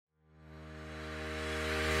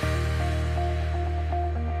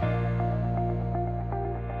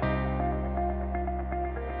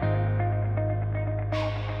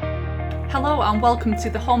Hello and welcome to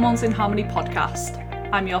the Hormones in Harmony podcast.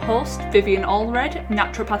 I'm your host, Vivian Allred,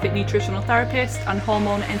 naturopathic nutritional therapist and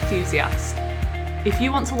hormone enthusiast. If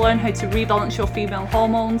you want to learn how to rebalance your female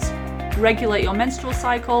hormones, regulate your menstrual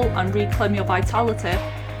cycle and reclaim your vitality,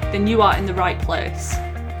 then you are in the right place.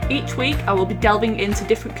 Each week I will be delving into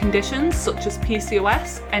different conditions such as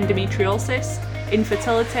PCOS, endometriosis,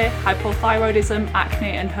 infertility, hypothyroidism,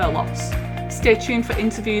 acne and hair loss. Stay tuned for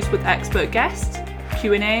interviews with expert guests,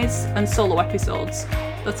 Q&As and solo episodes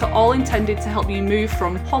that are all intended to help you move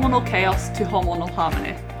from hormonal chaos to hormonal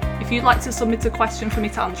harmony. If you'd like to submit a question for me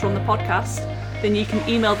to answer on the podcast, then you can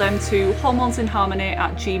email them to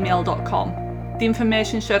hormonesinharmony@gmail.com. The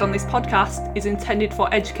information shared on this podcast is intended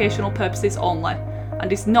for educational purposes only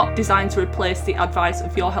and is not designed to replace the advice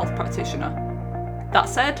of your health practitioner. That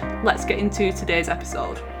said, let's get into today's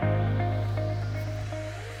episode.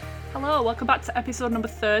 Hello, welcome back to episode number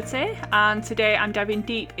 30, and today I'm diving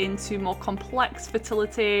deep into more complex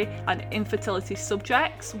fertility and infertility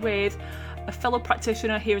subjects with a fellow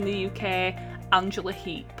practitioner here in the UK, Angela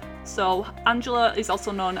Heap. So Angela is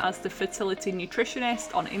also known as the Fertility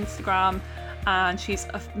Nutritionist on Instagram, and she's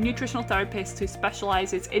a nutritional therapist who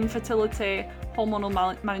specialises in fertility, hormonal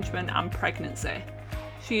management and pregnancy.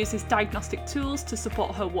 She uses diagnostic tools to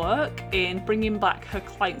support her work in bringing back her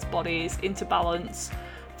clients' bodies into balance,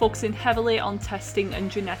 focusing heavily on testing and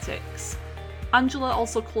genetics. Angela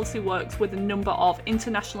also closely works with a number of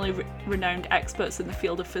internationally renowned experts in the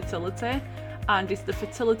field of fertility and is the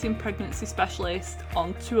fertility and pregnancy specialist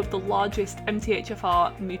on two of the largest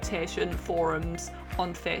MTHFR mutation forums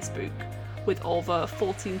on Facebook, with over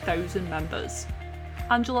 14,000 members.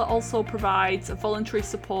 Angela also provides voluntary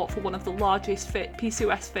support for one of the largest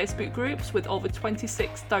PCOS Facebook groups with over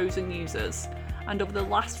 26,000 users. And over the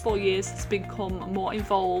last 4 years has become more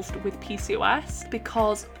involved with PCOS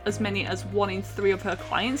because as many as 1 in 3 of her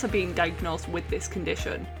clients are being diagnosed with this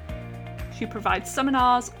condition. She provides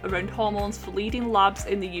seminars around hormones for leading labs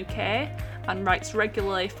in the UK and writes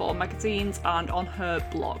regularly for magazines and on her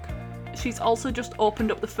blog. She's also just opened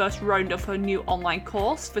up the first round of her new online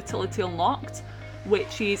course, Fertility Unlocked,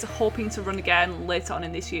 which she's hoping to run again later on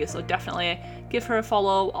in this year, so definitely give her a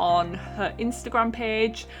follow on her Instagram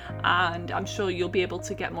page, and I'm sure you'll be able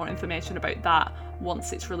to get more information about that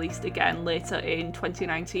once it's released again later in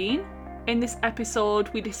 2019. In this episode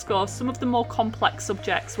we discuss some of the more complex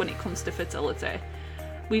subjects when it comes to fertility.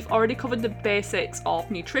 We've already covered the basics of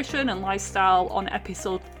nutrition and lifestyle on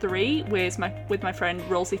episode 3 with my friend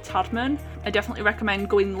Rosie Tadman. I definitely recommend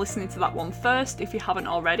going and listening to that one first if you haven't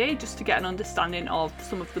already, just to get an understanding of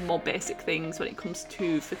some of the more basic things when it comes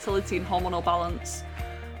to fertility and hormonal balance.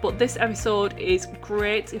 But this episode is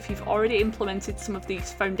great if you've already implemented some of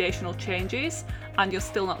these foundational changes and you're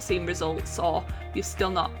still not seeing results, or you're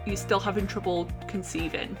still having trouble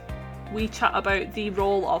conceiving. We chat about the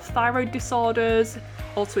role of thyroid disorders,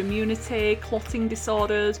 autoimmunity, clotting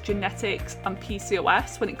disorders, genetics and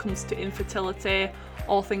PCOS when it comes to infertility,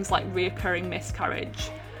 or things like reoccurring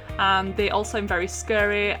miscarriage. And they all sound very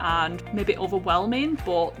scary and maybe overwhelming,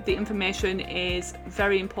 but the information is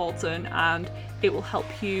very important and it will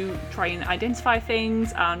help you try and identify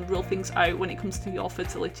things and rule things out when it comes to your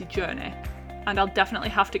fertility journey. And I'll definitely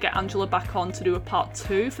have to get Angela back on to do a part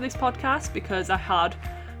 2 for this podcast because I had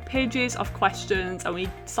pages of questions and we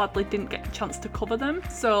sadly didn't get a chance to cover them.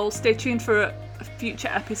 So stay tuned for a future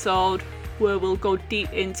episode where we'll go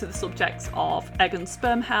deep into the subjects of egg and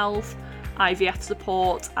sperm health, IVF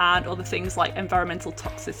support and other things like environmental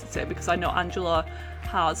toxicity, because I know Angela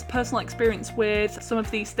has personal experience with some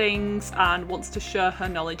of these things and wants to share her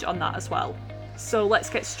knowledge on that as well. So let's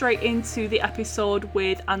get straight into the episode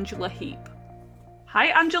with Angela Heap. Hi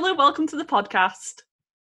Angela, welcome to the podcast.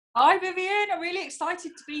 Hi Vivian, I'm really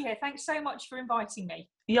excited to be here. Thanks so much for inviting me.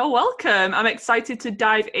 You're welcome. I'm excited to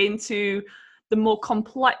dive into the more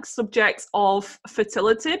complex subjects of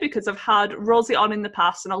fertility because I've had Rosie on in the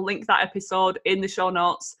past and I'll link that episode in the show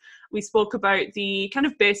notes. We spoke about the kind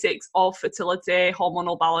of basics of fertility,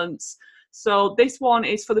 hormonal balance. So this one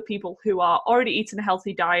is for the people who are already eating a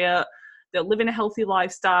healthy diet, they're living a healthy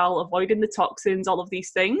lifestyle, avoiding the toxins, all of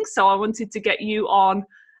these things. So I wanted to get you on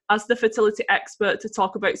as the fertility expert to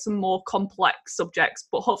talk about some more complex subjects,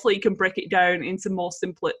 but hopefully you can break it down into more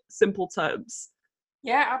simple terms.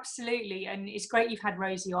 Yeah, absolutely. And it's great you've had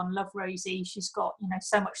Rosie on. Love Rosie. She's got,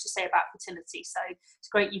 so much to say about fertility. So it's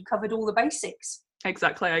great you've covered all the basics.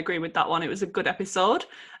 Exactly. I agree with that one. It was a good episode.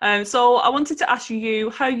 So I wanted to ask you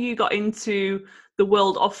how you got into the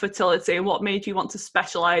world of fertility and what made you want to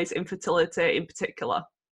specialise in fertility in particular.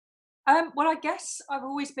 Well, I guess I've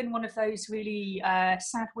always been one of those really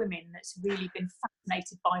sad women that's really been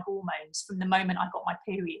fascinated by hormones from the moment I got my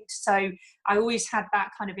period. So I always had that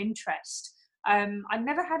kind of interest. I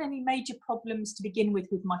never had any major problems to begin with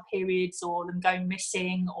my periods or them going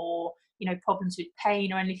missing or, problems with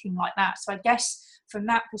pain or anything like that. So I guess from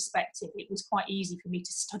that perspective, it was quite easy for me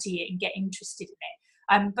to study it and get interested in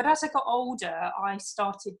it. But as I got older, I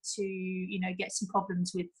started to, get some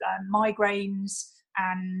problems with migraines,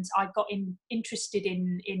 and I got interested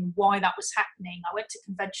in why that was happening. I went to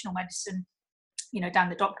conventional medicine, down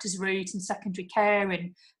the doctor's route and secondary care,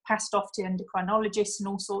 and passed off to endocrinologists and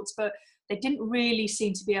all sorts, but they didn't really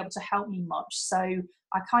seem to be able to help me much. So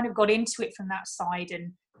I kind of got into it from that side,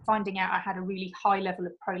 and finding out I had a really high level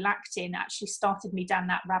of prolactin actually started me down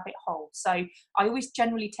that rabbit hole. So I always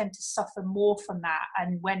generally tend to suffer more from that.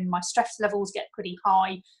 And when my stress levels get pretty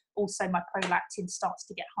high, also my prolactin starts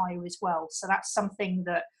to get higher as well. So that's something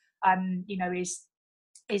that,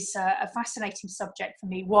 is a fascinating subject for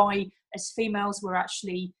me. Why, as females, we're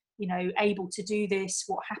actually able to do this,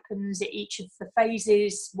 what happens at each of the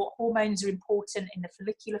phases, what hormones are important in the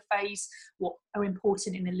follicular phase, what are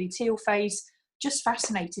important in the luteal phase. Just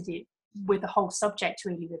fascinated it with the whole subject,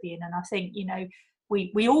 really, Vivian. And I think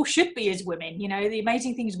we all should be, as women, the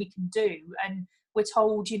amazing things we can do. And we're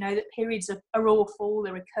told that periods are awful,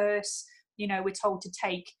 they're a curse. We're told to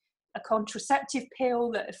take a contraceptive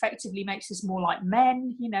pill that effectively makes us more like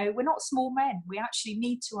men. We're not small men. We actually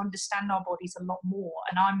need to understand our bodies a lot more.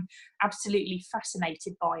 And I'm absolutely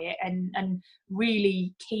fascinated by it, and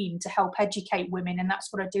really keen to help educate women. And that's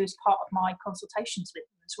what I do as part of my consultations with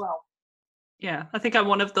them as well. Yeah, I think I'm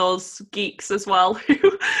one of those geeks as well who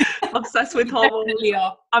obsessed with hormones. Definitely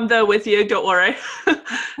are. I'm there with you, don't worry.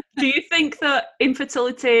 Do you think that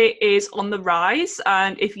infertility is on the rise?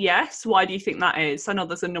 And if yes, why do you think that is? I know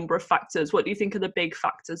there's a number of factors. What do you think are the big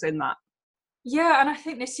factors in that? Yeah, and I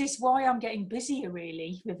think this is why I'm getting busier,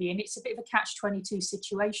 really, Vivian. It's a bit of a catch-22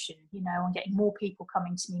 situation. I'm getting more people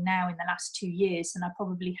coming to me now in the last 2 years than I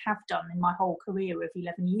probably have done in my whole career of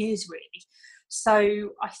 11 years, really.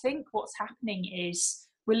 So I think what's happening is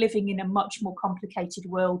we're living in a much more complicated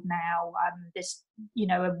world now. There's,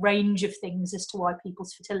 a range of things as to why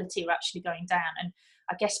people's fertility are actually going down. And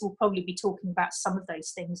I guess we'll probably be talking about some of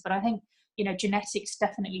those things. But I think genetics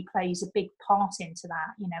definitely plays a big part into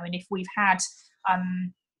that, and if we've had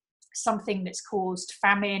something that's caused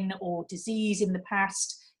famine or disease in the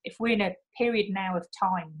past, if we're in a period now of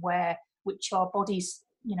time which our bodies,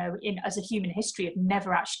 as a human history, have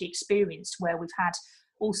never actually experienced, where we've had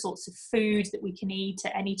all sorts of food that we can eat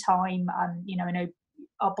at any time,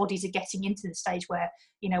 our bodies are getting into the stage where,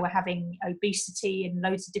 we're having obesity and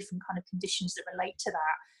loads of different kind of conditions that relate to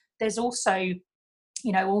that. There's also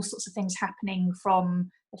all sorts of things happening from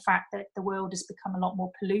the fact that the world has become a lot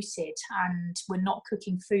more polluted, and we're not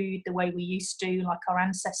cooking food the way we used to, like our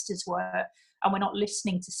ancestors were, and we're not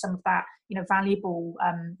listening to some of that, valuable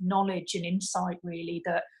knowledge and insight, really,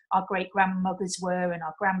 that our great grandmothers were, and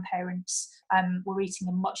our grandparents were eating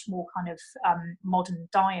a much more kind of modern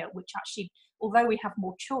diet, which actually, although we have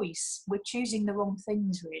more choice, we're choosing the wrong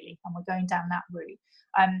things, really, and we're going down that route.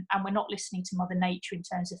 And we're not listening to Mother Nature in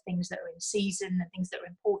terms of things that are in season and things that are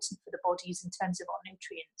important for the bodies in terms of our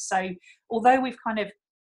nutrients. So although we've kind of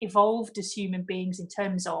evolved as human beings in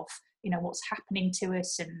terms of, what's happening to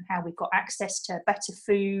us and how we've got access to better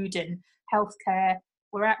food and healthcare,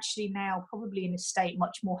 we're actually now probably in a state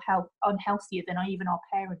much more unhealthier than even our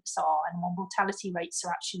parents are. And our mortality rates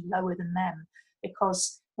are actually lower than them,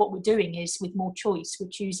 because what we're doing is, with more choice, we're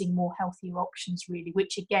choosing more healthier options, really,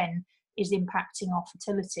 which again is impacting our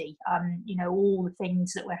fertility. All the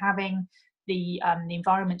things that we're having, the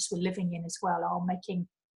environments we're living in as well, are making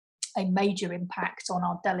a major impact on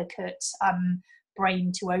our delicate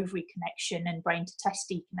brain to ovary connection and brain to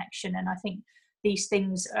testes connection. And I think these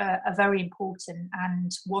things are very important.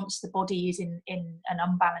 And once the body is in an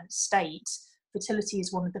unbalanced state, fertility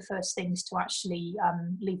is one of the first things to actually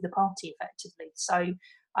leave the party, effectively. So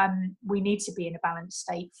we need to be in a balanced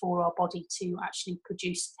state for our body to actually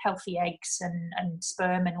produce healthy eggs and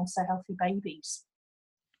sperm, and also healthy babies.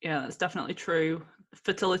 Yeah, that's definitely true.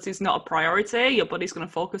 Fertility is not a priority. Your body's going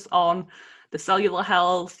to focus on the cellular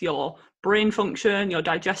health, your brain function, your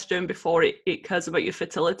digestion before it cares about your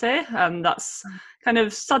fertility. And that's kind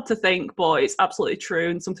of sad to think, but it's absolutely true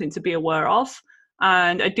and something to be aware of.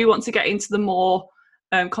 And I do want to get into the more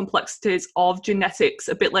complexities of genetics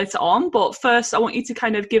a bit later on. But first, I want you to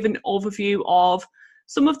kind of give an overview of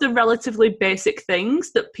some of the relatively basic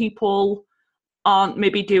things that people aren't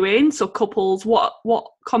maybe doing. So couples, what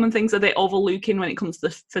common things are they overlooking when it comes to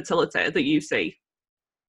fertility that you see?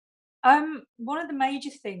 One of the major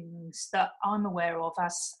things that I'm aware of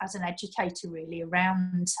as an educator, really,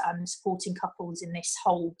 around supporting couples in this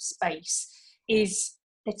whole space is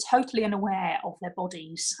they're totally unaware of their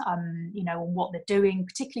bodies, and what they're doing,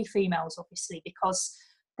 particularly females, obviously, because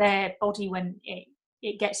their body, when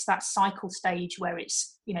it gets that cycle stage where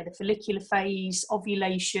it's, the follicular phase,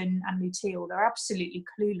 ovulation and luteal, they're absolutely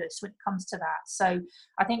clueless when it comes to that. So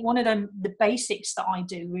I think one of the basics that I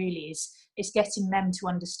do really is getting them to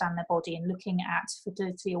understand their body and looking at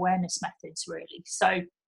fertility awareness methods, really. So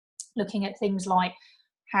looking at things like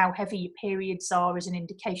how heavy your periods are as an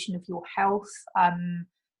indication of your health,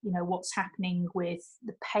 what's happening with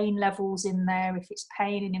the pain levels in there. If it's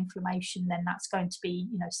pain and inflammation, then that's going to be,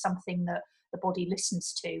 something that the body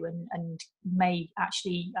listens to and may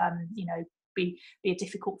actually, be a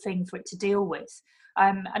difficult thing for it to deal with.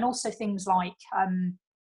 And also things like,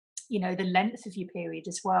 the length of your period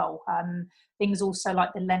as well. Things also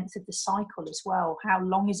like the length of the cycle as well. How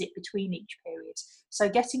long is it between each period? So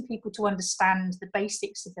getting people to understand the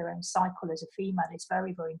basics of their own cycle as a female is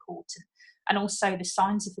very, very important. And also the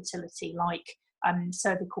signs of fertility, like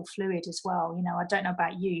cervical fluid as well. I don't know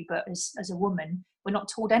about you, but as a woman, we're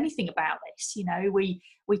not told anything about this.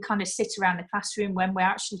 We kind of sit around the classroom when we're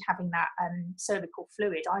actually having that cervical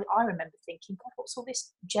fluid. I remember thinking, God, what's all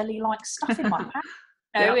this jelly-like stuff in my mouth?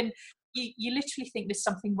 Yeah. And you literally think there's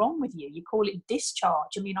something wrong with you. You call it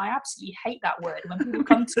discharge. I mean, I absolutely hate that word. When people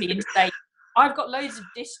come to me and say, I've got loads of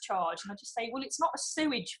discharge, and I just say, well, it's not a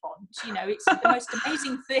sewage font. It's the most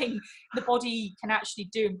amazing thing the body can actually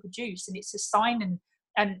do and produce, and it's a sign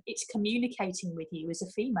and it's communicating with you as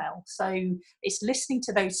a female. So it's listening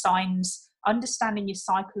to those signs, understanding your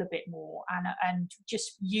cycle a bit more, and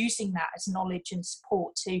just using that as knowledge and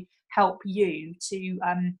support to help you to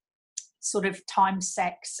sort of time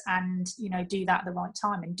sex and do that at the right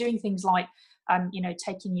time, and doing things like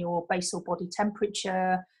taking your basal body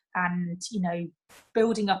temperature and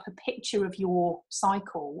building up a picture of your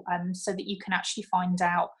cycle, so that you can actually find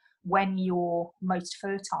out when you're most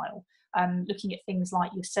fertile. Looking at things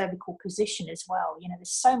like your cervical position as well.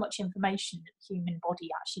 There's so much information that the human body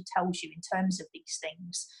actually tells you in terms of these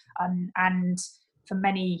things, and for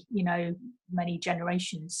many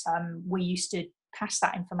generations, we used to pass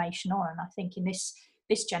that information on. And I think in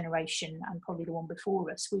this generation, and probably the one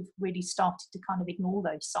before us, we've really started to kind of ignore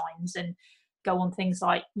those signs and go on things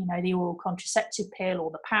like the oral contraceptive pill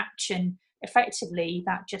or the patch, and effectively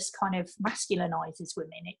that just kind of masculinizes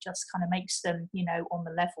women. It just kind of makes them on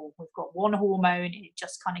the level. We've got one hormone, it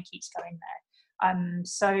just kind of keeps going there.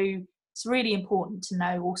 So it's really important to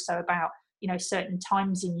know also about certain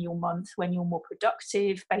times in your month when you're more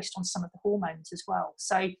productive based on some of the hormones as well.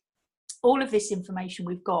 So all of this information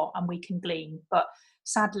we've got and we can glean, but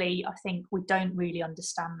sadly I think we don't really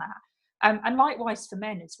understand that. And likewise for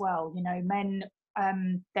men as well. Men,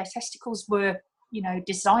 their testicles were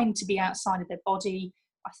designed to be outside of their body.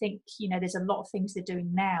 I think there's a lot of things they're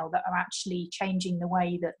doing now that are actually changing the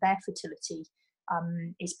way that their fertility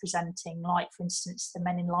is presenting. Like, for instance, the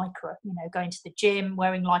men in lycra, going to the gym,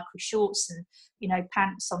 wearing lycra shorts and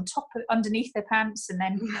pants on top underneath their pants, and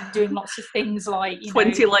then doing lots of things like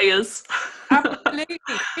 20 layers. Absolutely,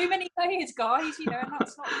 too many layers, guys. And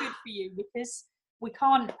that's not good for you, because we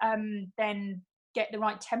can't then get the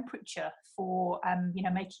right temperature for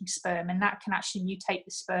making sperm, and that can actually mutate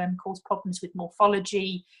the sperm, cause problems with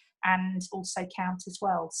morphology, and also count as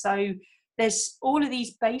well. So there's all of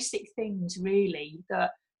these basic things really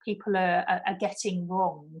that people are getting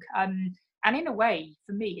wrong. And in a way,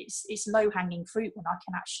 for me, it's low-hanging fruit when I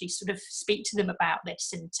can actually sort of speak to them about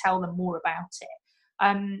this and tell them more about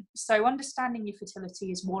it. So understanding your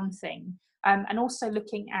fertility is one thing, and also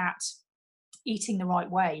looking at eating the right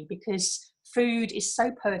way, because food is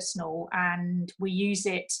so personal and we use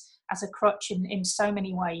it as a crutch in so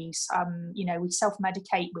many ways. We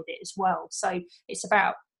self-medicate with it as well. So it's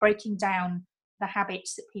about breaking down the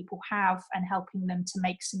habits that people have and helping them to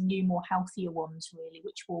make some new, more healthier ones, really,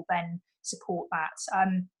 which will then support that.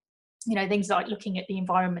 Things like looking at the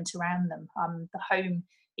environment around them. The home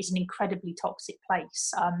is an incredibly toxic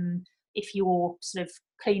place. If you're sort of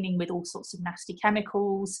cleaning with all sorts of nasty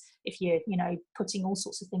chemicals, if you're, putting all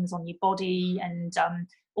sorts of things on your body, and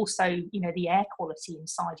also, the air quality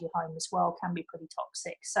inside your home as well can be pretty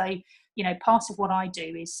toxic. So, part of what I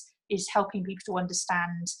do is helping people to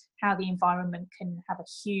understand how the environment can have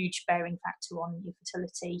a huge bearing factor on your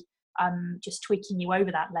fertility. Just tweaking you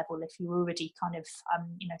over that level if you're already kind of,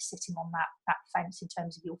 sitting on that fence in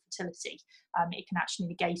terms of your fertility. It can actually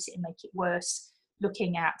negate it and make it worse.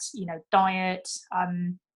 Looking at, diet,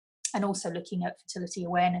 and also looking at fertility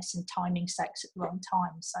awareness and timing sex at the wrong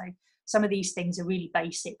time. some of these things are really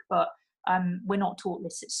basic, but we're not taught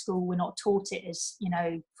this at school. We're not taught it as,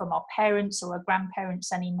 from our parents or our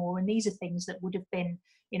grandparents anymore. And these are things that would have been,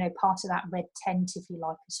 part of that red tent, if you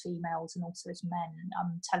like, as females and also as men,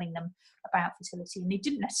 telling them about fertility. And they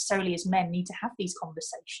didn't necessarily, as men, need to have these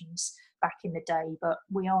conversations back in the day, but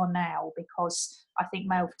we are now, because I think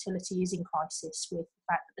male fertility is in crisis with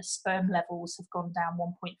the fact that the sperm levels have gone down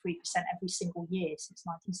 1.3% every single year since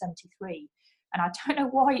 1973. And I don't know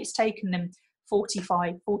why it's taken them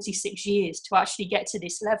 46 years to actually get to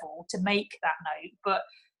this level to make that note, but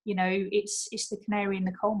it's the canary in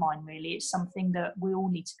the coal mine, really. It's something that we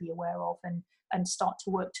all need to be aware of and start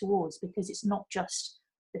to work towards, because it's not just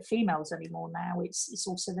the females anymore now, it's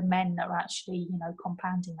also the men that are actually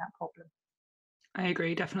compounding that problem. I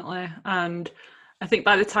agree, definitely. And I think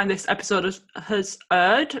by the time this episode has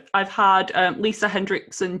aired, I've had Lisa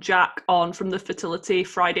Hendrickson Jack on from the Fertility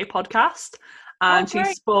Friday podcast, and she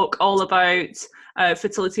spoke all about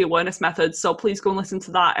fertility awareness methods. So please go and listen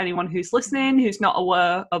to that, anyone who's listening who's not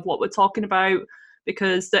aware of what we're talking about,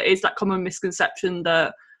 because there is that common misconception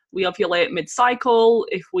that we ovulate mid-cycle.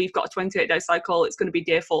 If we've got a 28-day cycle, it's going to be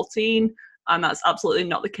day 14, and that's absolutely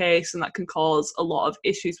not the case, and that can cause a lot of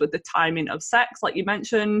issues with the timing of sex, like you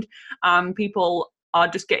mentioned. People are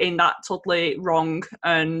just getting that totally wrong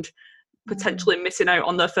and potentially missing out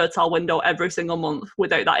on their fertile window every single month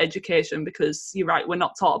without that education, because you're right, we're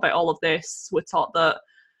not taught about all of this. We're taught that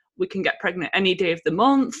we can get pregnant any day of the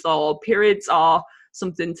month, or periods are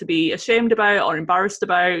something to be ashamed about or embarrassed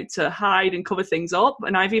about, to hide and cover things up.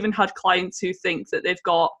 And I've even had clients who think that they've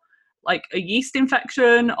got like a yeast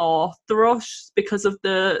infection or thrush because of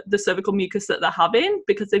the cervical mucus that they're having,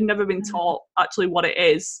 because they've never been taught actually what it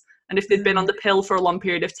is. And if they've been on the pill for a long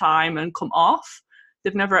period of time and come off,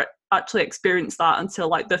 they've never actually experienced that until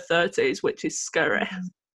like the 30s, which is scary.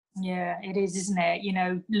 Yeah, it is, isn't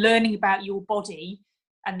it? Learning about your body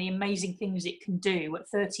and the amazing things it can do at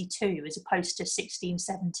 32 as opposed to 16,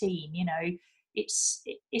 17, it's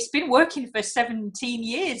been working for 17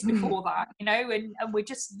 years before that, and we're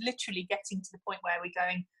just literally getting to the point where we're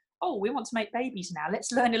going, oh, we want to make babies now.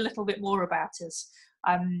 Let's learn a little bit more about us.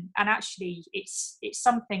 And actually, it's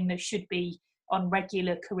something that should be on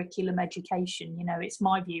regular curriculum education. It's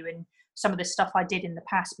my view, and some of the stuff I did in the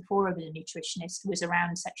past before I was a nutritionist was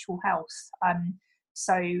around sexual health.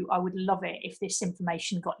 So I would love it if this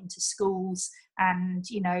information got into schools, and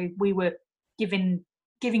we were giving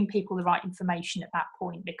people the right information at that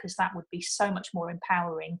point, because that would be so much more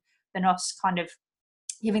empowering than us kind of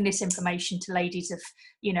giving this information to ladies of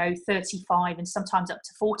 35 and sometimes up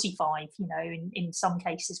to 45, in some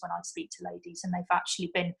cases when I speak to ladies, and they've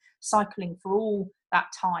actually been cycling for all that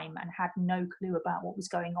time and had no clue about what was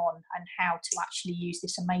going on and how to actually use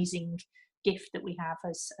this amazing gift that we have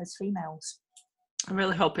as females. I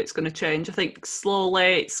really hope it's going to change. I think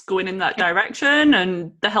slowly it's going in that direction,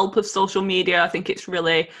 and the help of social media, I think it's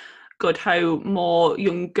really good how more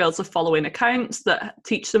young girls are following accounts that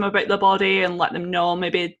teach them about their body and let them know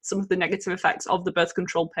maybe some of the negative effects of the birth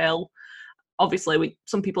control pill. Obviously,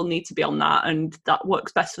 some people need to be on that, and that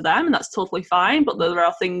works best for them, and that's totally fine. But there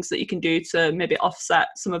are things that you can do to maybe offset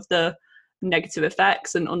some of the negative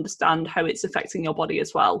effects and understand how it's affecting your body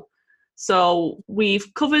as well. So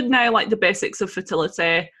we've covered now like the basics of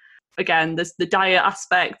fertility. Again, there's the diet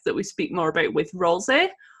aspect that we speak more about with Rosie,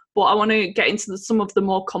 but I want to get into some of the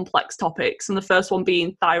more complex topics, and the first one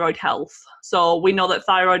being thyroid health. So we know that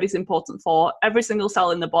thyroid is important for every single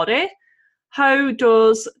cell in the body. How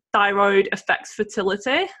does thyroid affect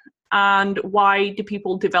fertility, and why do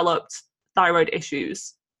people develop thyroid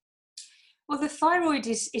issues? Well, the thyroid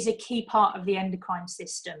is a key part of the endocrine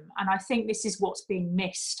system, and I think this is what's being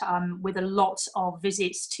missed with a lot of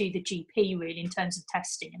visits to the GP, really, in terms of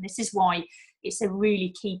testing. And this is why it's a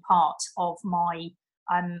really key part of my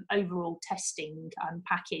overall testing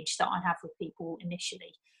package that I have with people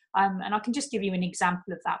initially. And I can just give you an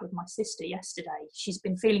example of that with my sister yesterday. She's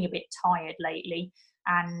been feeling a bit tired lately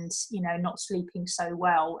and, not sleeping so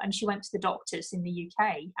well. And she went to the doctors in the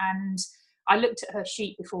UK, and I looked at her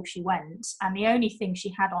sheet before she went, and the only thing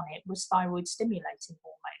she had on it was thyroid stimulating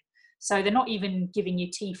hormone. So they're not even giving you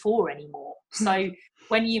T4 anymore. So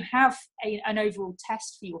when you have an overall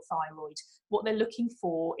test for your thyroid, what they're looking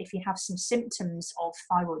for, if you have some symptoms of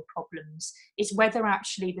thyroid problems, is whether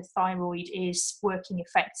actually the thyroid is working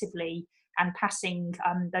effectively and passing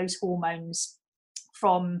those hormones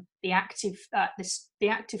from the active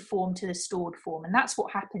form to the stored form. And that's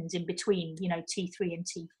what happens in between, T3 and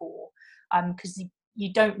T4, because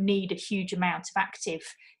you don't need a huge amount of active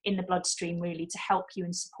in the bloodstream really to help you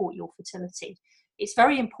and support your fertility. it's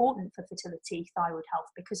very important for fertility, thyroid health,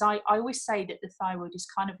 because I always say that the thyroid is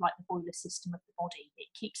kind of like the boiler system of the body. It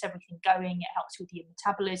keeps everything going, it helps with your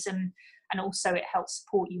metabolism, and also it helps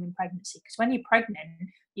support you in pregnancy. Because when you're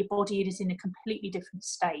pregnant, your body is in a completely different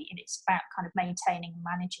state, and it's about kind of maintaining and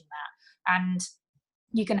managing that. And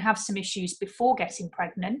you can have some issues before getting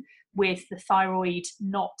pregnant with the thyroid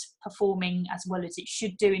not performing as well as it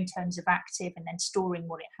should do in terms of active and then storing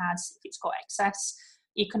what it has if it's got excess.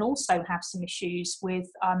 You can also have some issues with,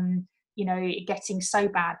 it getting so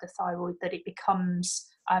bad, the thyroid, that it becomes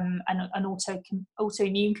an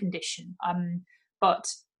autoimmune condition. But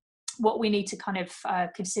what we need to kind of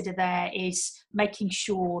consider there is making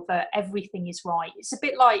sure that everything is right. It's a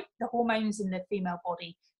bit like the hormones in the female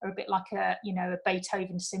body are a bit like a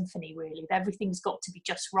Beethoven symphony, really. Everything's got to be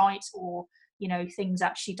just right, or things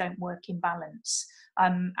actually don't work in balance.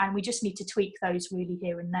 And we just need to tweak those really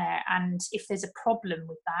here and there. And if there's a problem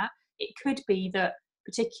with that, it could be that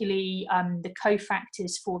particularly the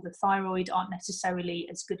cofactors for the thyroid aren't necessarily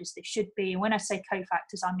as good as they should be. And when I say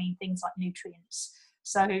cofactors, I mean things like nutrients.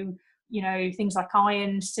 So, things like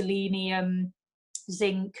iron, selenium,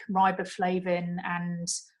 zinc, riboflavin, and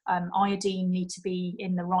iodine need to be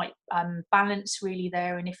in the right balance really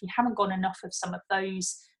there. And if you haven't got enough of some of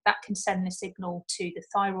those, that can send the signal to the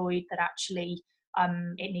thyroid that actually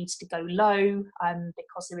it needs to go low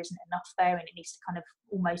because there isn't enough there, and it needs to kind of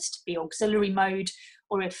almost be auxiliary mode.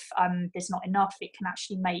 Or if there's not enough, it can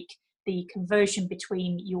actually make the conversion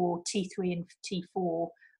between your T3 and T4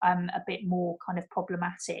 a bit more kind of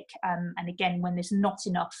problematic. And again, when there's not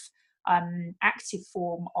enough active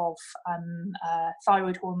form of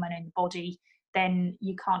thyroid hormone in the body, then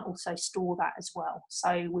you can't also store that as well.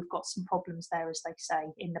 So we've got some problems there, as they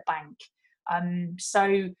say, in the bank.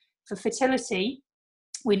 So for fertility,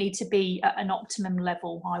 we need to be at an optimum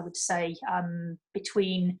level, I would say,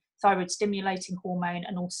 between thyroid stimulating hormone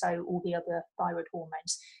and also all the other thyroid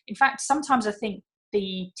hormones. In fact, sometimes I think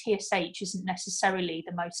the TSH isn't necessarily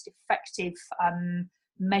the most effective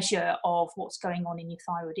measure of what's going on in your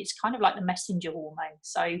thyroid. It's kind of like the messenger hormone.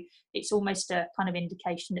 So it's almost a kind of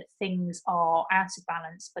indication that things are out of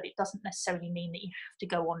balance, but it doesn't necessarily mean that you have to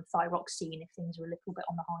go on thyroxine if things are a little bit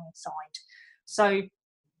on the higher side. So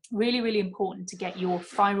really, really important to get your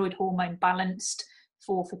thyroid hormone balanced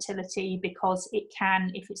for fertility, because it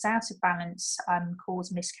can, if it's out of balance,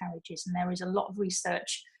 cause miscarriages. And there is a lot of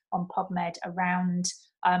research on PubMed around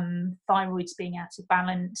thyroids being out of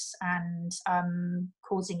balance and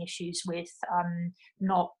causing issues with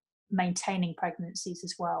not maintaining pregnancies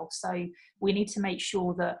as well. So we need to make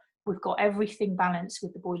sure that we've got everything balanced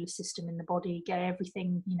with the boiler system in the body, get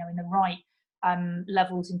everything in the right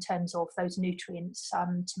levels in terms of those nutrients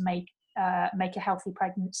to make a healthy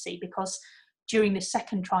pregnancy. Because during the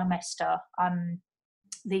second trimester,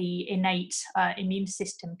 the innate immune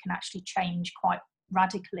system can actually change quite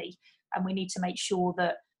radically, and we need to make sure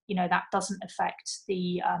that that doesn't affect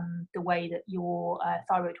the way that your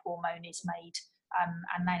thyroid hormone is made,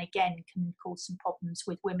 and then again can cause some problems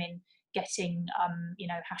with women getting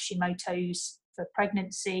Hashimoto's for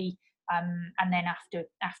pregnancy, and then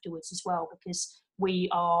afterwards as well, because we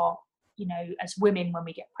are as women, when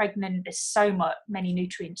we get pregnant, there's so many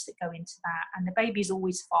nutrients that go into that, and the baby's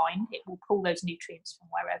always fine. It will pull those nutrients from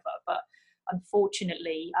wherever, but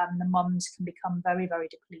unfortunately the mums can become very, very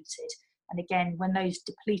depleted. And again, when those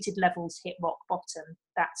depleted levels hit rock bottom,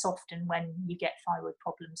 that's often when you get thyroid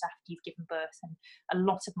problems after you've given birth. And a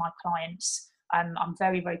lot of my clients, I'm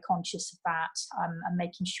very, very conscious of that, and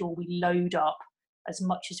making sure we load up as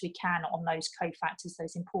much as we can on those cofactors,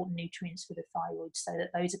 those important nutrients for the thyroid, so that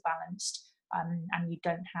those are balanced, and you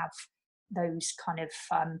don't have those kind of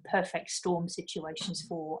perfect storm situations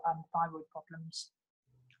for thyroid problems.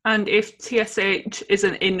 And if TSH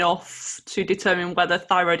isn't enough to determine whether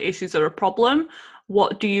thyroid issues are a problem,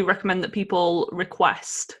 what do you recommend that people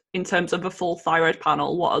request in terms of a full thyroid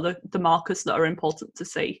panel? What are the markers that are important to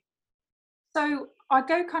see? So I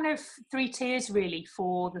go kind of 3 tiers really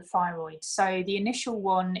for the thyroid. So the initial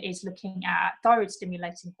one is looking at thyroid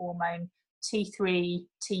stimulating hormone, T3,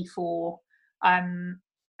 T4.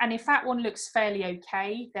 And if that one looks fairly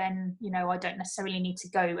okay, then, I don't necessarily need to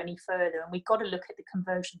go any further. And we've got to look at the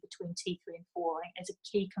conversion between T3 and 4. I think there's a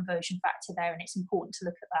key conversion factor there, and it's important to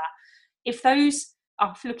look at that. If those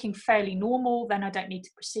are looking fairly normal, then I don't need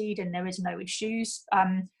to proceed and there is no issues.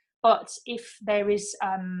 But if there is,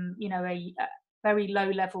 a very low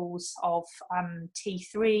levels of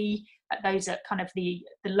T3, those are kind of the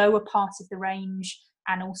lower part of the range,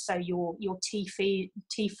 and also your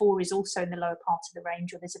T4 is also in the lower part of the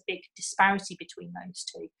range, or there's a big disparity between those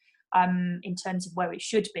two in terms of where it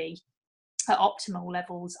should be, at optimal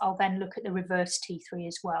levels, I'll then look at the reverse T3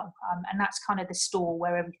 as well. And that's kind of the store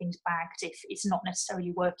where everything's bagged if it's not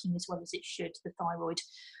necessarily working as well as it should, the thyroid.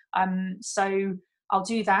 So I'll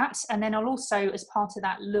do that. And then I'll also, as part of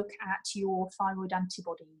that, look at your thyroid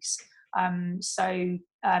antibodies.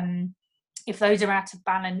 If those are out of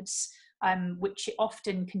balance, which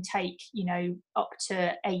often can take, up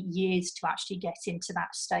to 8 years to actually get into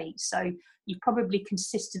that state. So you've probably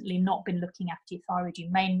consistently not been looking after your thyroid. You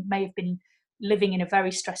may have been living in a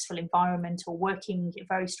very stressful environment or working a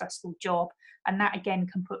very stressful job. And that again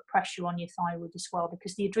can put pressure on your thyroid as well,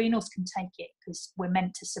 because the adrenals can take it, because we're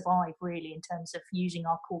meant to survive really in terms of using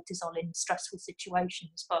our cortisol in stressful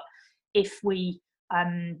situations. But if we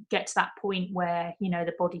get to that point where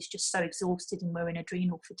the body's just so exhausted and we're in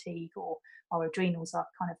adrenal fatigue, or our adrenals are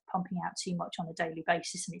kind of pumping out too much on a daily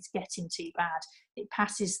basis and it's getting too bad, it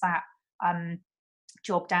passes that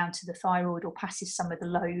job down to the thyroid, or passes some of the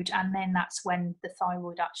load, and then that's when the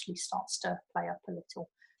thyroid actually starts to play up a little.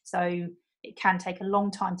 So it can take a long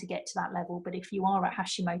time to get to that level, but if you are at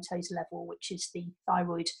Hashimoto's level, which is the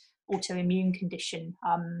thyroid autoimmune condition,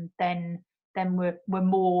 then we're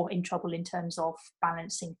more in trouble in terms of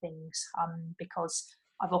balancing things, because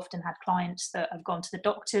I've often had clients that have gone to the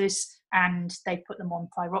doctors and they put them on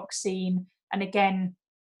thyroxine, and again,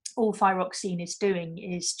 all thyroxine is doing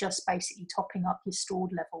is just basically topping up your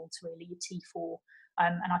stored levels, really, your T4.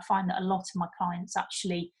 And I find that a lot of my clients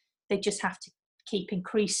actually, they just have to keep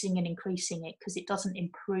increasing it because it doesn't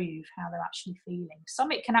improve how they're actually feeling.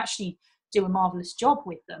 Some it can actually do a marvelous job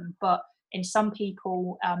with them, but in some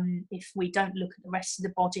people, if we don't look at the rest of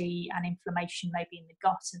the body and inflammation maybe in the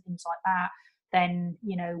gut and things like that, then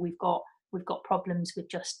we've got problems with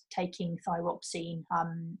just taking thyroxine.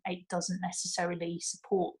 It doesn't necessarily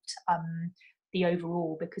support the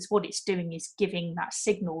overall, because what it's doing is giving that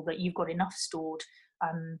signal that you've got enough stored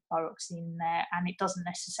thyroxine in there, and it doesn't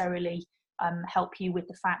necessarily help you with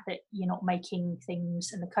the fact that you're not making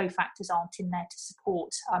things, and the cofactors aren't in there to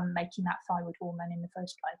support making that thyroid hormone in the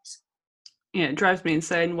first place. Yeah, it drives me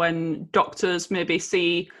insane when doctors maybe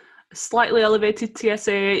see slightly elevated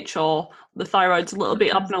TSH, or the thyroid's a little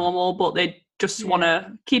bit abnormal, but they just want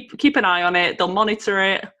to keep an eye on it. They'll monitor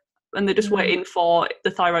it, and they're just waiting for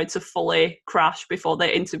the thyroid to fully crash before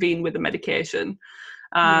they intervene with the medication.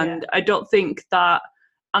 And I don't think that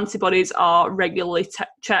antibodies are regularly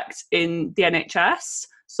checked in the NHS,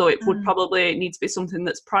 so it would probably need to be something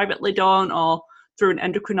that's privately done or through an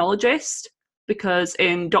endocrinologist, because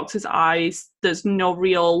in doctors' eyes there's no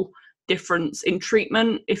real difference in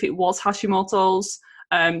treatment if it was Hashimoto's.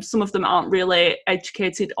 Some of them aren't really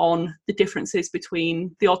educated on the differences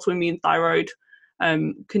between the autoimmune thyroid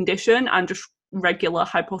condition and just regular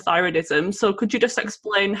hypothyroidism. So could you just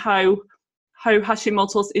explain how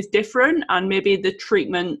Hashimoto's is different, and maybe the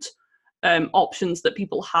treatment options that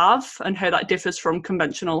people have, and how that differs from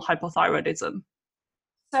conventional hypothyroidism?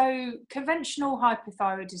 So conventional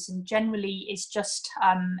hypothyroidism generally is just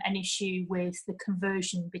an issue with the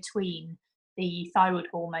conversion between the thyroid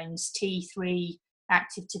hormones, T3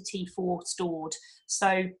 active to T4 stored.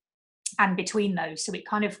 So, and between those, so it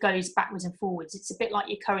kind of goes backwards and forwards. It's a bit like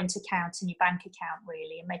your current account and your bank account,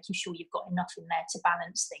 really, and making sure you've got enough in there to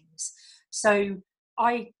balance things. So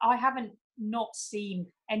I haven't not seen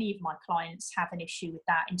any of my clients have an issue with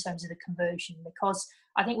that in terms of the conversion, because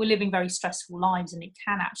I think we're living very stressful lives and it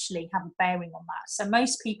can actually have a bearing on that. So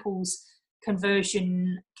most people's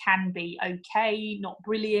conversion can be okay, not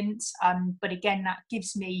brilliant, but again, that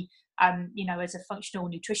gives me, as a functional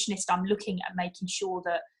nutritionist, I'm looking at making sure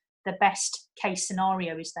that the best case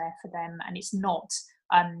scenario is there for them, and it's not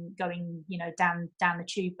going down the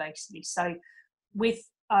tube, basically. So with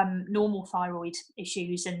normal thyroid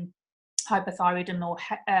issues and hypothyroidism or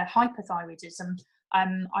hyperthyroidism,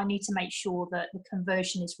 I need to make sure that the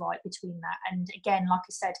conversion is right between that. And again, like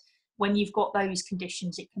I said, when you've got those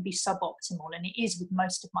conditions, it can be suboptimal, and it is with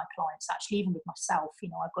most of my clients, actually, even with myself.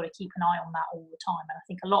 I've got to keep an eye on that all the time. And I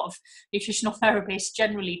think a lot of nutritional therapists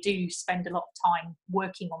generally do spend a lot of time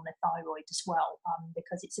working on their thyroid as well,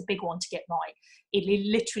 because it's a big one to get right. It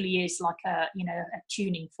literally is like a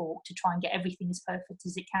tuning fork to try and get everything as perfect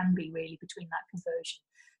as it can be, really, between that conversion.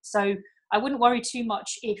 So I wouldn't worry too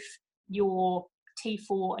much if your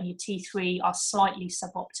T4 and your T3 are slightly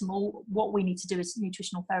suboptimal. What we need to do as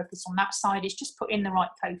nutritional therapists on that side is just put in the right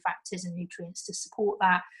cofactors and nutrients to support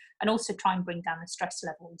that, and also try and bring down the stress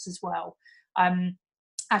levels as well.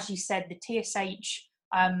 As you said, the TSH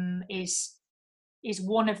is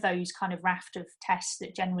one of those kind of raft of tests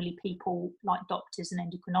that generally people like doctors and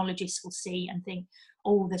endocrinologists will see and think,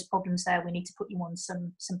 oh, there's problems there, we need to put you on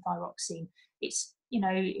some thyroxine. It's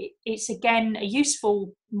it's again a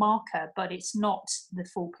useful marker, but it's not the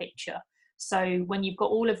full picture. So when you've got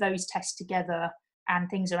all of those tests together and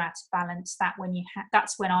things are out of balance,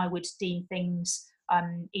 that's when I would deem things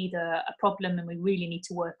either a problem and we really need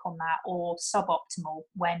to work on that, or suboptimal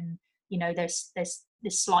when there's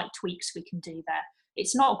slight tweaks we can do there.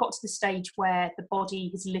 It's not got to the stage where the body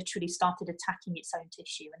has literally started attacking its own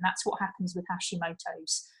tissue, and that's what happens with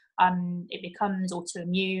Hashimoto's. It becomes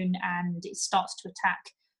autoimmune and it starts to attack.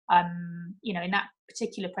 In that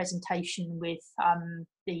particular presentation with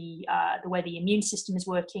the way the immune system is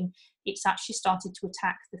working, it's actually started to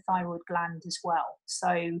attack the thyroid gland as well. So,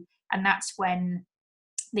 and that's when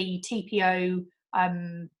the TPO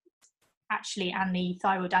actually and the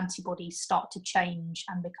thyroid antibodies start to change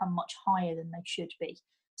and become much higher than they should be.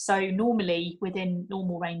 So normally within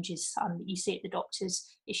normal ranges that you see at the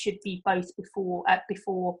doctors, it should be both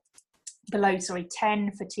below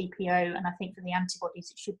 10 for TPO, and I think for the antibodies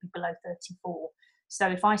it should be below 34. So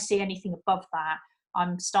if I see anything above that,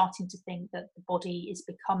 I'm starting to think that the body is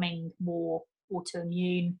becoming more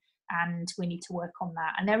autoimmune and we need to work on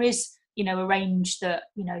that. And there is, a range that,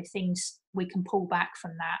 things we can pull back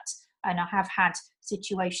from that. And I have had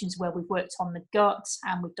situations where we've worked on the gut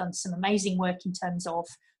and we've done some amazing work in terms of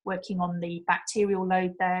working on the bacterial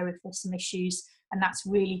load there if there's some issues, and that's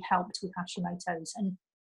really helped with Hashimoto's. And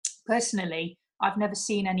personally, I've never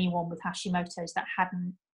seen anyone with Hashimoto's that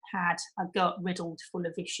hadn't had a gut riddled full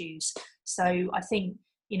of issues. So I think,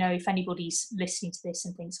 if anybody's listening to this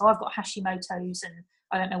and thinks, I've got Hashimoto's and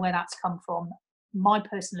I don't know where that's come from, my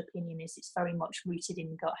personal opinion is it's very much rooted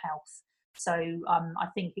in gut health. So I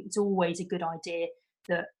think it's always a good idea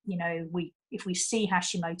that, if we see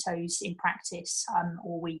Hashimoto's in practice,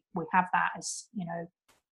 or we have that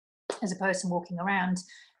as a person walking around,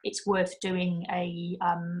 it's worth doing a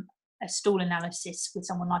stool analysis with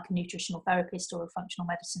someone like a nutritional therapist or a functional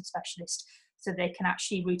medicine specialist, so they can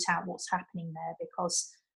actually root out what's happening there, because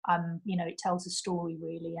it tells a story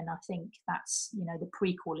really. And I think that's the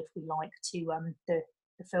prequel, if we like, to the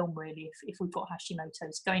film really. If we've got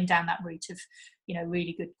Hashimoto's, going down that route of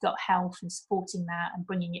really good gut health and supporting that and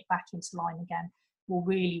bringing it back into line again will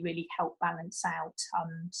really, really help balance out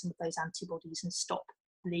some of those antibodies and stop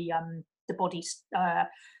the body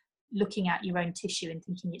looking at your own tissue and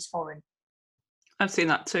thinking it's foreign. I've seen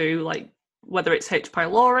that too, like whether it's H.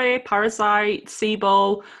 pylori, parasite,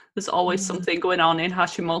 SIBO, there's always something going on in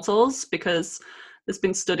Hashimoto's, because there's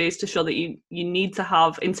been studies to show that you need to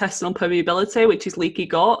have intestinal permeability, which is leaky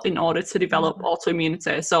gut, in order to develop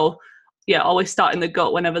autoimmunity. So yeah, always start in the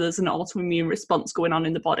gut whenever there's an autoimmune response going on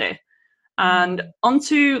in the body. And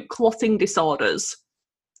onto clotting disorders.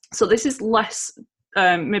 So this is less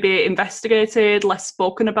maybe investigated, less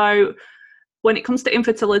spoken about. When it comes to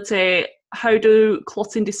infertility, how do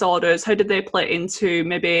clotting disorders, how do they play into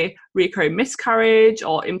maybe recurring miscarriage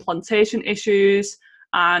or implantation issues?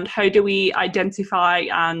 And how do we identify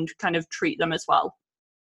and kind of treat them as well?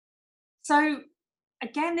 So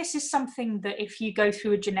again, this is something that if you go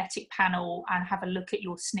through a genetic panel and have a look at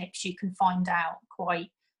your SNPs, you can find out quite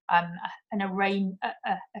a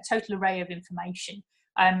total array of information.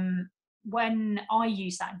 When I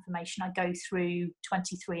use that information, I go through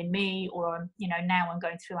 23andMe, or now I'm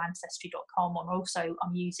going through Ancestry.com, or also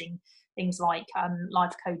I'm using things like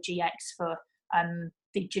LifeCode GX for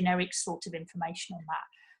the generic sort of information on that.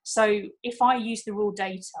 So if I use the raw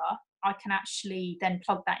data, I can actually then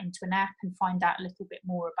plug that into an app and find out a little bit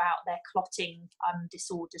more about their clotting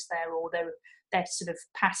disorders there, or their sort of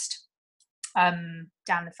past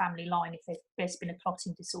down the family line, if there's been a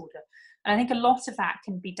clotting disorder. And I think a lot of that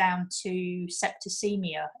can be down to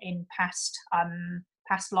septicemia in past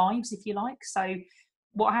lives, if you like. So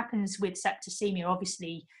what happens with septicemia,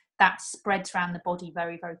 obviously that spreads around the body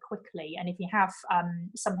very, very quickly. And if you have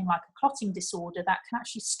something like a clotting disorder, that can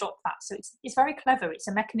actually stop that. So it's very clever. It's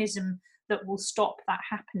a mechanism that will stop that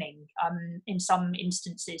happening in some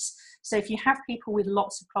instances. So if you have people with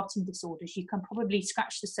lots of clotting disorders, you can probably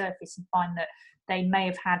scratch the surface and find that they may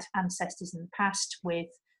have had ancestors in the past with,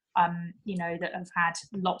 that have had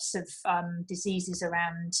lots of diseases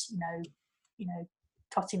around,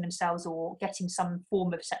 clotting themselves or getting some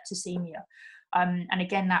form of septicemia. And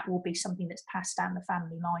again, that will be something that's passed down the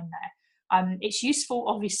family line there. It's useful,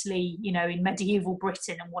 obviously, in medieval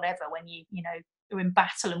Britain and whatever, when you are in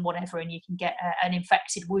battle and whatever, and you can get an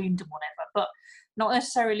infected wound and whatever, but not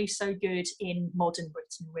necessarily so good in modern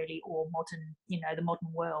Britain, really, or modern, the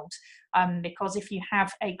modern world. Because if you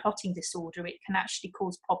have a clotting disorder, it can actually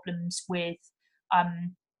cause problems with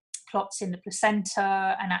clots in the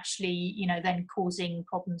placenta, and actually, then causing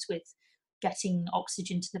problems with getting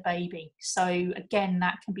oxygen to the baby. So again,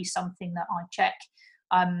 that can be something that I check.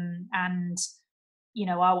 And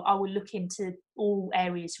I will look into all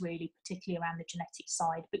areas really, particularly around the genetic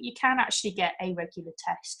side. But you can actually get a regular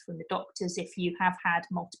test from the doctors if you have had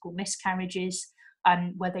multiple miscarriages,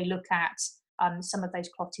 where they look at some of those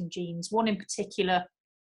clotting genes. One in particular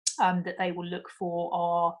that they will look for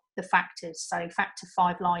are the factors. So factor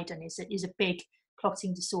V Leiden is a big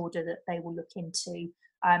clotting disorder that they will look into.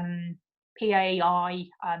 PAI,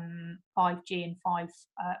 5G and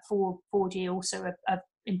 4G also are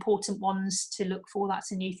important ones to look for.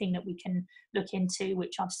 That's a new thing that we can look into,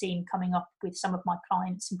 which I've seen coming up with some of my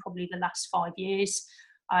clients in probably the last 5 years.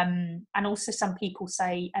 And also some people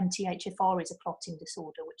say MTHFR is a clotting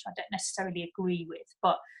disorder, which I don't necessarily agree with,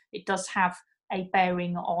 but it does have a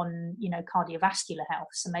bearing on, cardiovascular health.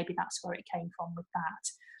 So maybe that's where it came from with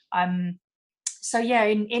that. So yeah,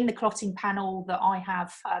 in the clotting panel that I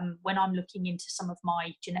have, when I'm looking into some of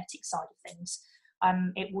my genetic side of things,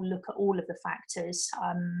 it will look at all of the factors,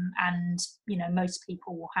 and most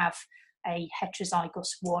people will have a heterozygous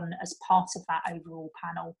one as part of that overall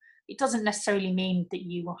panel. It doesn't necessarily mean that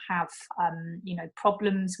you will have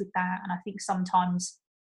problems with that, and I think sometimes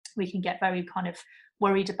we can get very kind of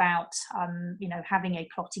worried about having a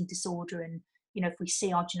clotting disorder, and if we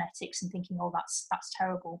see our genetics and thinking, oh, that's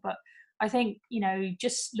terrible. But I think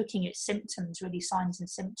just looking at symptoms, really signs and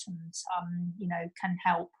symptoms, can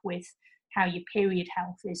help with how your period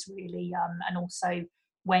health is really, and also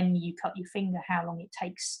when you cut your finger, how long it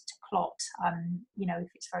takes to clot. If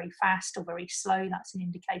it's very fast or very slow, that's an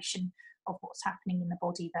indication of what's happening in the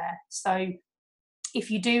body there. So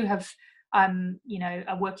if you do have,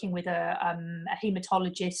 are working with a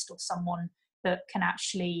hematologist or someone that can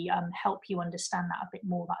actually help you understand that a bit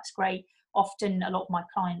more, that's great. Often a lot of my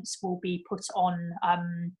clients will be put on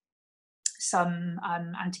some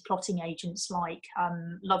anti-clotting agents like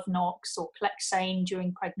Lovenox or Clexane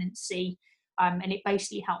during pregnancy, and it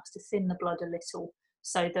basically helps to thin the blood a little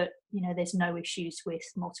so that there's no issues with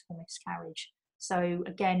multiple miscarriage. So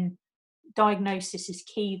again, diagnosis is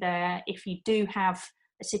key there. If you do have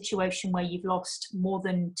a situation where you've lost more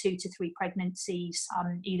than 2 to 3 pregnancies,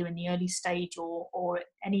 either in the early stage or at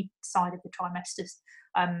any side of the trimesters,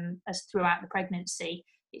 as throughout the pregnancy,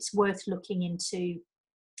 it's worth looking into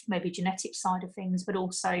maybe genetic side of things, but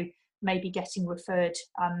also maybe getting referred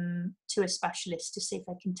to a specialist to see if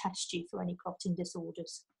they can test you for any clotting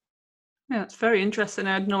disorders. Yeah, it's very interesting.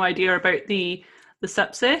 I had no idea about the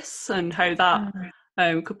sepsis and how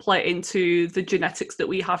that could play into the genetics that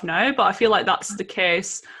we have now. But I feel like that's the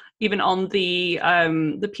case even on the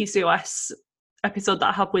PCOS episode that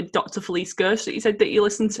I had with Dr. Felice Gersh that you said that you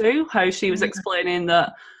listened to, how she was explaining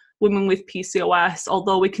that women with PCOS,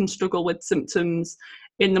 although we can struggle with symptoms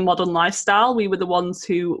in the modern lifestyle, we were the ones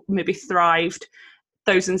who maybe thrived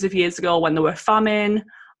thousands of years ago when there were famine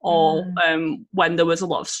or when there was a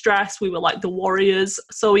lot of stress. We were like the warriors.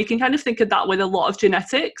 So you can kind of think of that with a lot of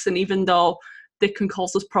genetics, and even though they can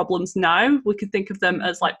cause us problems now, we can think of them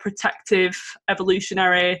as like protective,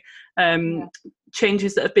 evolutionary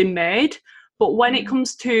changes that have been made. But when it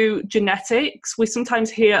comes to genetics, we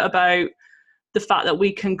sometimes hear about the fact that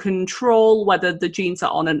we can control whether the genes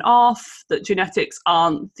are on and off, that genetics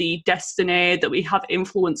aren't the destiny, that we have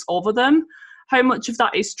influence over them. How much of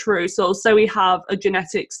that is true? So say we have a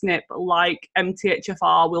genetic SNP like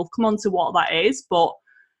MTHFR, we'll come on to what that is, but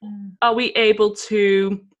are we able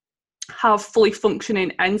to have fully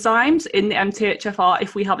functioning enzymes in the MTHFR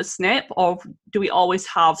if we have a SNP, or do we always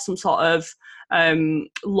have some sort of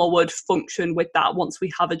lowered function with that once we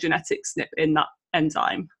have a genetic SNP in that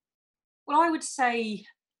enzyme? Well, I would say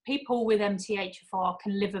people with MTHFR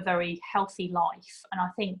can live a very healthy life, and I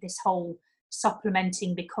think this whole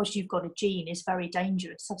supplementing because you've got a gene is very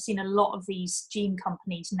dangerous. I've seen a lot of these gene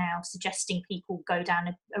companies now suggesting people go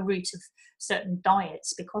down a route of certain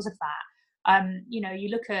diets because of that. You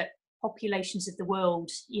look at populations of the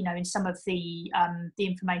world, in some of the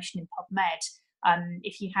information in PubMed,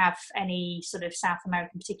 if you have any sort of South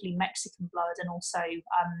American, particularly Mexican blood, and also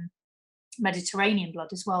Mediterranean blood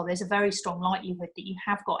as well, there's a very strong likelihood that you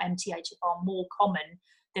have got MTHFR more common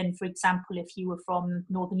than, for example, if you were from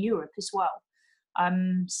Northern Europe as well.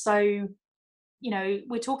 So,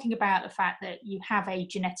 we're talking about the fact that you have a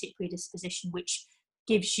genetic predisposition which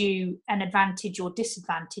gives you an advantage or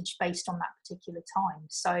disadvantage based on that particular time.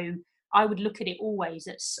 So I would look at it always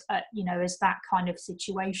as that kind of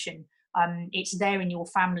situation. It's there in your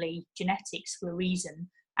family genetics for a reason.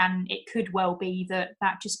 And it could well be that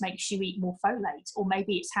just makes you eat more folate, or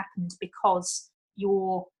maybe it's happened because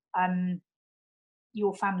your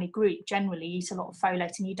your family group generally eat a lot of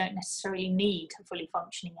folate, and you don't necessarily need a fully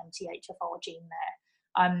functioning MTHFR gene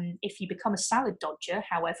there. If you become a salad dodger,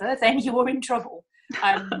 however, then you're in trouble.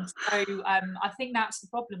 I think that's the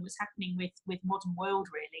problem that's happening with modern world,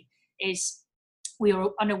 really, is we are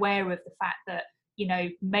unaware of the fact that, you know,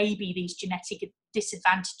 maybe these genetic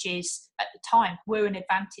disadvantages at the time were an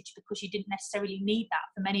advantage because you didn't necessarily need that.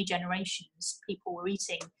 For many generations, people were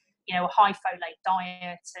eating, you know, a high folate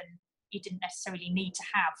diet, and you didn't necessarily need to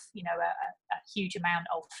have, you know, a huge amount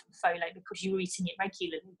of folate because you were eating it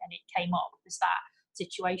regularly and it came up as that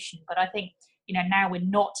situation. But I think, you know, now we're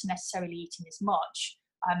not necessarily eating as much.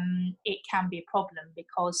 It can be a problem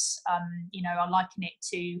because, you know, I liken it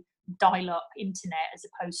to dial-up internet as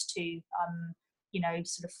opposed to, you know,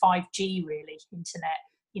 sort of 5G really internet.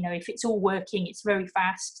 You know, if it's all working, it's very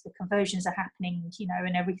fast, the conversions are happening, you know,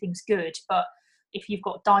 and everything's good. But if you've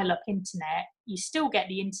got dial-up internet, you still get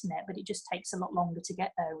the internet, but it just takes a lot longer to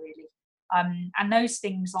get there, really. And those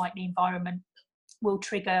things like the environment will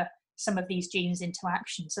trigger some of these genes into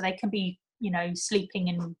action. So they can be, you know, sleeping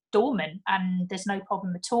and dormant, and there's no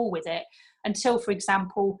problem at all with it until, for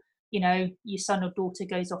example, you know, your son or daughter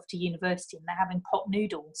goes off to university and they're having pot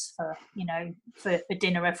noodles for, you know, for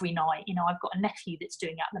dinner every night. You know, I've got a nephew that's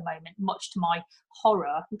doing it at the moment, much to my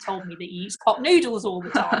horror. He told me that he eats pot noodles all the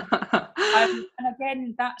time. And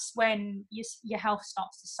again, that's when your health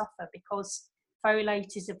starts to suffer, because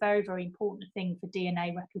folate is a very, very important thing for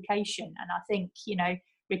DNA replication. And I think, you know,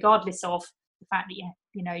 regardless of the fact that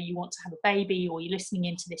you know you want to have a baby, or you're listening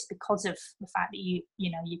into this because of the fact that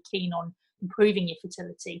you're keen on improving your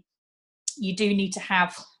fertility, you do need to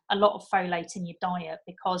have a lot of folate in your diet,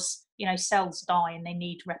 because, you know, cells die and they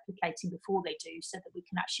need replicating before they do, so that we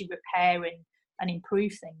can actually repair and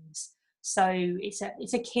improve things. So it's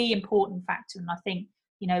a key important factor. And I think,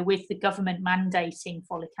 you know, with the government mandating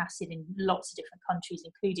folic acid in lots of different countries,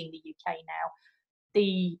 including the UK now,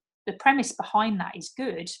 the premise behind that is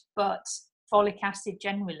good, but folic acid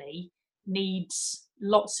generally needs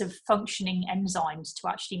lots of functioning enzymes to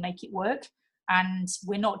actually make it work. And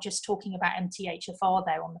we're not just talking about MTHFR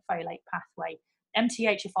there on the folate pathway.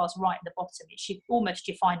 MTHFR is right at the bottom. It's almost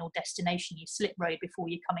your final destination, your slip road before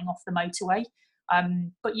you're coming off the motorway.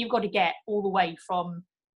 But you've got to get all the way from,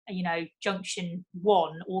 you know, junction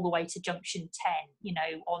 1 all the way to junction 10, you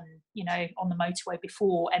know, on the motorway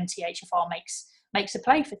before MTHFR makes a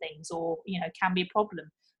play for things, or, you know, can be a problem.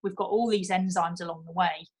 We've got all these enzymes along the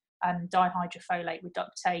way, dihydrofolate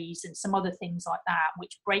reductase and some other things like that,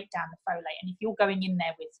 which break down the folate. And if you're going in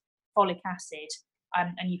there with folic acid,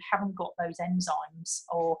 and you haven't got those enzymes,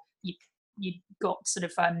 or you've got sort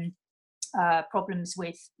of problems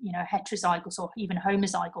with, you know, heterozygous or even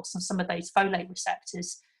homozygous on some of those folate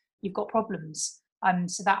receptors, you've got problems.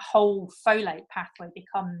 So that whole folate pathway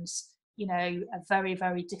becomes, you know, a very,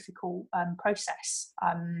 very difficult process.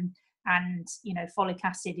 And, you know, folic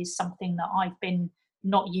acid is something that I've been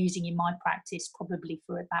not using in my practice probably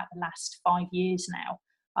for about the last 5 years now.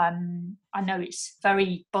 I know it's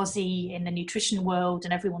very buzzy in the nutrition world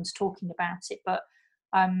and everyone's talking about it, but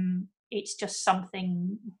it's just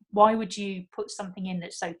something. Why would you put something in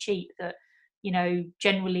that's so cheap that, you know,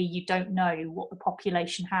 generally you don't know what the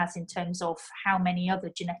population has in terms of how many other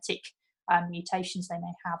genetic mutations they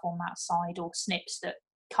may have on that side, or SNPs that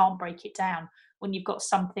can't break it down, when you've got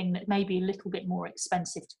something that may be a little bit more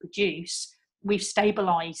expensive to produce. We've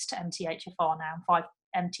stabilized MTHFR now,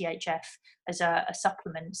 5-MTHF as a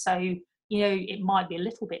supplement. So, you know, it might be a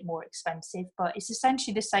little bit more expensive, but it's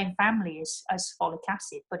essentially the same family as folic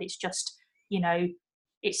acid, but it's just, you know,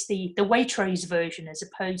 it's the Waitrose version as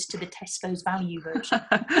opposed to the Tesco's value version.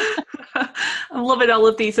 I'm loving all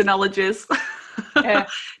of these analogies. Yeah.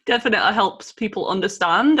 Definitely helps people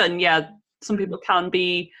understand. And yeah, some people can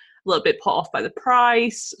be a little bit put off by the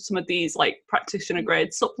price, some of these like practitioner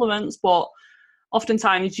grade supplements, but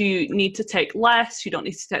oftentimes you need to take less, you don't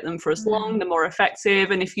need to take them for as long, they're more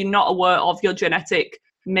effective. And if you're not aware of your genetic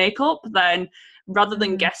makeup, then rather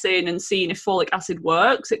than guessing and seeing if folic acid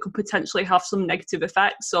works, it could potentially have some negative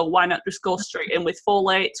effects. So why not just go straight in with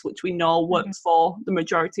folate, which we know works for the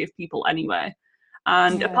majority of people anyway.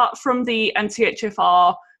 And apart from the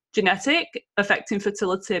MTHFR genetic affecting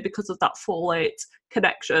fertility because of that folate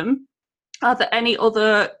connection, are there any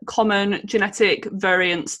other common genetic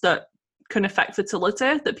variants that can affect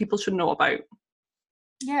fertility that people should know about?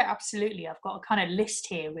 Yeah, absolutely. I've got a kind of list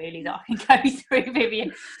here really that I can go through, Vivian.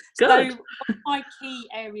 Good. So one of my key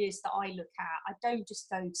areas that I look at, I don't just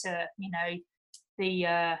go to, you know,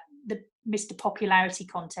 the Mr. Popularity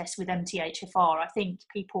contest with MTHFR. I think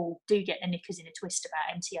people do get their knickers in a twist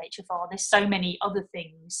about MTHFR. There's so many other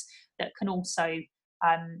things that can also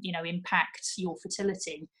impact your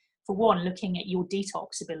fertility. For one, looking at your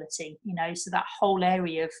detox ability, so that whole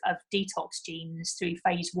area of detox genes through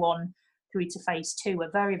phase 1 through to phase 2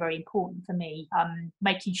 are very, very important for me.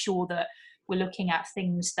 Making sure that we're looking at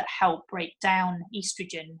things that help break down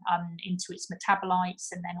estrogen into its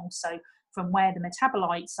metabolites, and then also from where the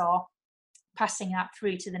metabolites are, passing that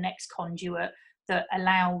through to the next conduit that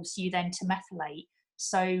allows you then to methylate.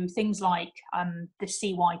 So things like the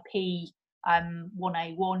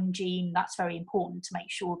CYP1A1 gene, that's very important to make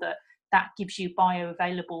sure that that gives you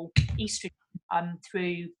bioavailable estrogen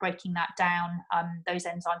through breaking that down. Those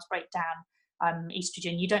enzymes break down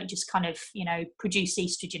estrogen. You don't just kind of, produce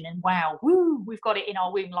estrogen and wow, woo, we've got it in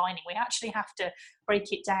our womb lining. We actually have to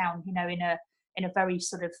break it down, in a very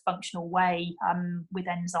sort of functional way with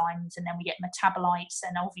enzymes, and then we get metabolites,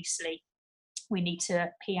 and obviously we need to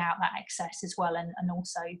pee out that excess as well, and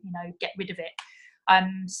also get rid of it.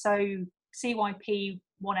 So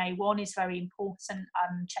CYP1A1 is very important,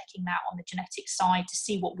 checking that on the genetic side to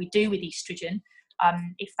see what we do with estrogen.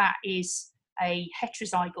 If that is a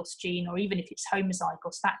heterozygous gene, or even if it's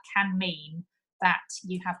homozygous, that can mean that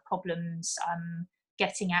you have problems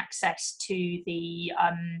getting access to the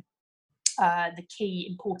key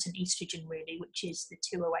important estrogen, really, which is the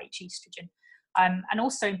 2OH estrogen. And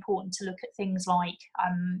also important to look at things like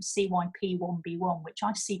CYP1B1, which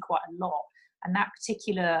I see quite a lot. And that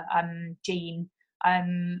particular gene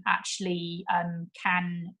actually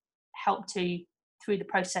can help to, through the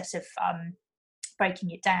process of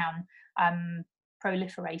breaking it down,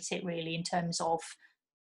 proliferate it really in terms of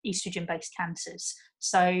estrogen-based cancers.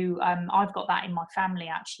 So I've got that in my family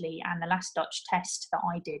actually, and the last Dutch test that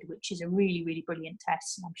I did, which is a really, really brilliant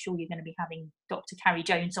test, and I'm sure you're going to be having Dr. Carrie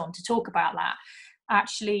Jones on to talk about that,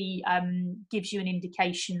 actually gives you an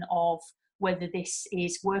indication of whether this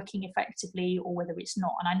is working effectively or whether it's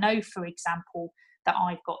not. And I know, for example, that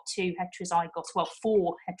I've got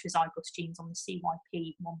four heterozygous genes on the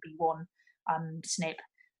CYP1B1 SNP,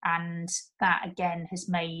 and that again has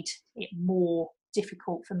made it more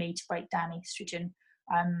difficult for me to break down estrogen,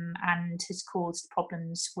 and has caused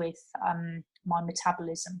problems with my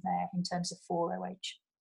metabolism there in terms of 4OH.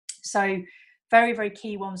 So very, very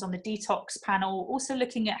key ones on the detox panel. Also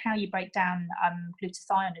looking at how you break down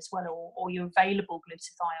glutathione as well, or your available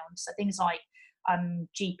glutathione. So things like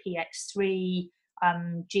GPX3,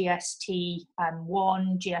 GST1,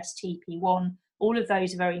 GSTP1, all of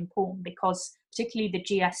those are very important, because particularly the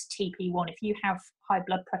GSTP1, if you have high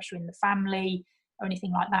blood pressure in the family or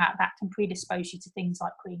anything like that, that can predispose you to things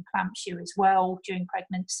like preeclampsia as well during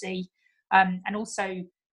pregnancy. And also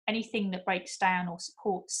anything that breaks down or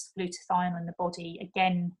supports glutathione in the body,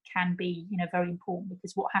 again, can be very important,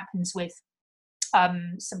 because what happens with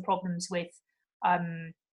some problems with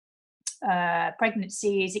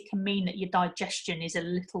pregnancy is it can mean that your digestion is a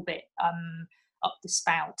little bit up the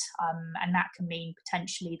spout, and that can mean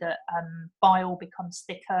potentially that bile becomes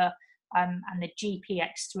thicker, and the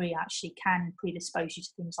GPX3 actually can predispose you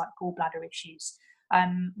to things like gallbladder issues,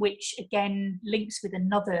 which again links with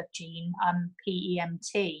another gene,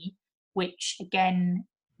 PEMT, which again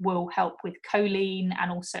will help with choline,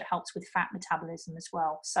 and also it helps with fat metabolism as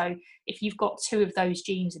well. So if you've got two of those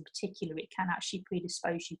genes in particular, it can actually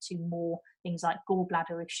predispose you to more things like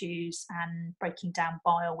gallbladder issues and breaking down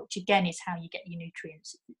bile, which again is how you get your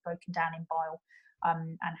nutrients broken down in bile,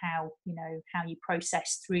 and how you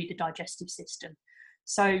process through the digestive system.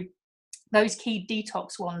 So those key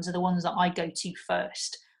detox ones are the ones that I go to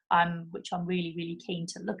first, which I'm really, really keen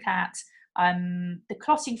to look at. The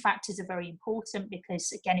clotting factors are very important,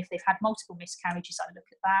 because again, if they've had multiple miscarriages, I look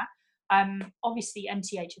at that. Obviously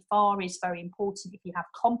MTHFR is very important if you have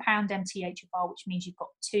compound MTHFR, which means you've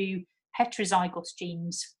got two heterozygous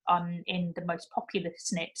genes in the most popular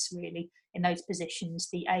SNPs really in those positions,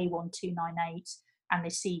 the A1298 and the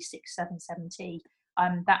C677T.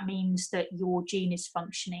 That means that your gene is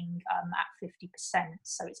functioning at 50%,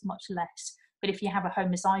 so it's much less. But if you have a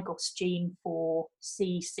homozygous gene for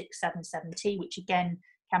C677T, which again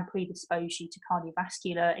can predispose you to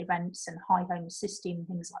cardiovascular events and high homocysteine,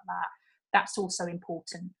 things like that, that's also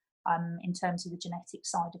important in terms of the genetic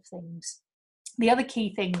side of things. The other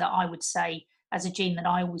key thing that I would say as a gene that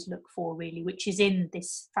I always look for really, which is in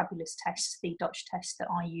this fabulous test, the Dutch test that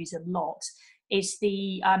I use a lot, is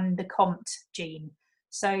the COMT gene.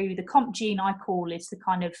 So the COMT gene I call is the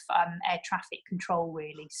kind of air traffic control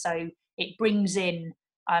really. So it brings in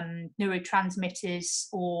neurotransmitters,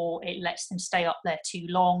 or it lets them stay up there too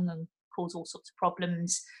long and cause all sorts of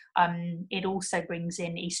problems. It also brings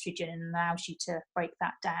in estrogen and allows you to break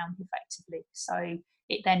that down effectively. So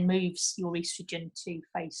it then moves your estrogen to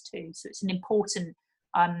phase 2. So it's an important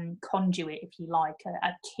conduit, if you like,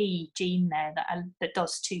 a key gene there that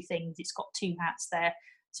does two things. It's got two hats there,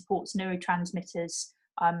 supports neurotransmitters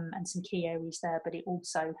and some key areas there, but it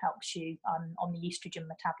also helps you on the estrogen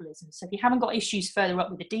metabolism. So if you haven't got issues further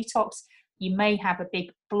up with the detox, you may have a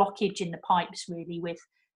big blockage in the pipes really with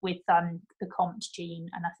the COMT gene.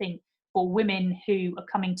 And I think for women who are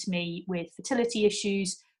coming to me with fertility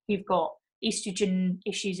issues, who've got estrogen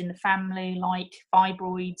issues in the family like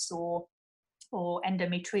fibroids or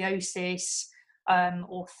endometriosis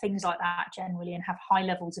or things like that generally, and have high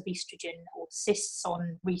levels of estrogen or cysts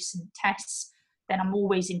on recent tests, then I'm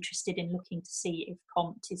always interested in looking to see if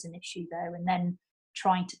COMT is an issue there, and then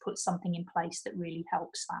trying to put something in place that really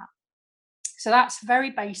helps that. So that's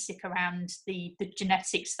very basic around the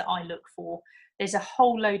genetics that I look for. There's a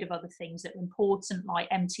whole load of other things that are important, like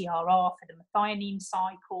MTRR for the methionine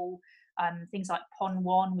cycle, things like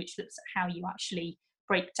PON1, which looks at how you actually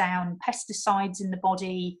break down pesticides in the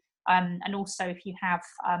body, and also if you have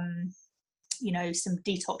some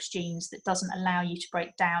detox genes that doesn't allow you to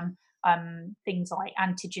break down things like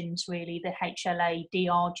antigens, really, the HLA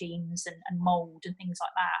DR genes and mold and things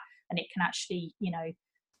like that, and it can actually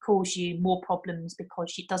cause you more problems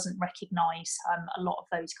because it doesn't recognize a lot of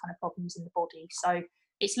those kind of problems in the body. So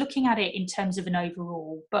it's looking at it in terms of an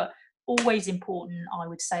overall, but always important, I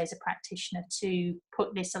would say, as a practitioner, to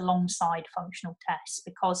put this alongside functional tests,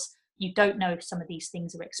 because you don't know if some of these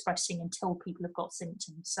things are expressing until people have got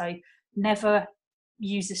symptoms. So never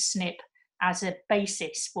use a SNP as a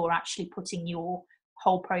basis for actually putting your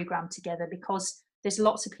whole program together, because there's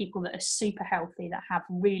lots of people that are super healthy that have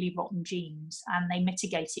really rotten genes, and they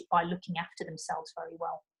mitigate it by looking after themselves very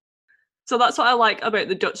well. So that's what I like about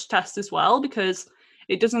the Dutch test as well, because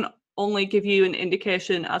it doesn't only give you an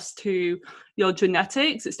indication as to your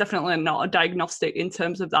genetics. It's definitely not a diagnostic in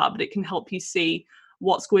terms of that, but it can help you see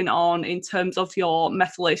what's going on in terms of your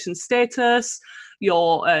methylation status,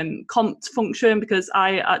 your COMT function, because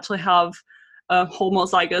I actually have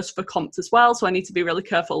homozygous for COMT as well, so I need to be really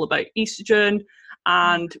careful about estrogen,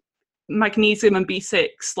 and magnesium and B6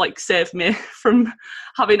 save me from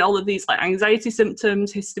having all of these anxiety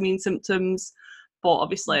symptoms, histamine symptoms, but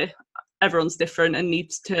obviously everyone's different and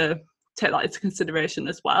needs to take that into consideration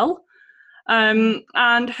as well.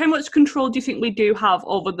 And how much control do you think we do have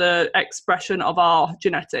over the expression of our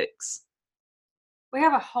genetics? We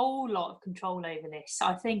have a whole lot of control over this.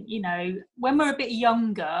 I think, when we're a bit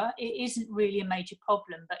younger, it isn't really a major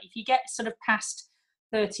problem. But if you get sort of past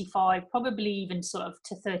 35, probably even sort of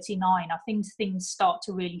to 39, I think things start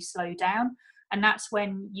to really slow down. And that's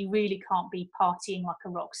when you really can't be partying like a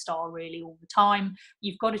rock star really all the time.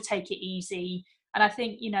 You've got to take it easy. And I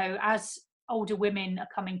think, as older women are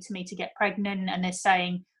coming to me to get pregnant and they're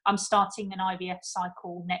saying, I'm starting an IVF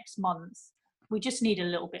cycle next month, we just need a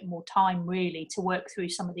little bit more time really to work through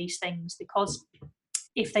some of these things, because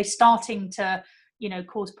if they're starting to,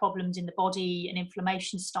 cause problems in the body and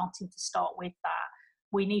inflammation starting to start with that,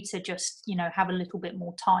 we need to just, have a little bit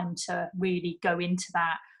more time to really go into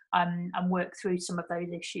that and work through some of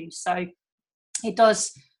those issues. So it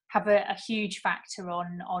does have a huge factor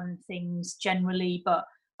on things generally, but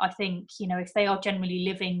I think, if they are generally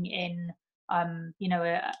living in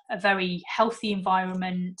a very healthy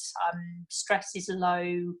environment, stress is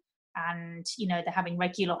low, and they're having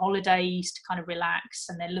regular holidays to kind of relax,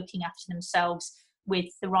 and they're looking after themselves with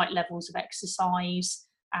the right levels of exercise,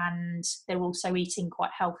 and they're also eating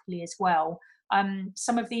quite healthily as well,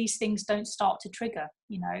 some of these things don't start to trigger,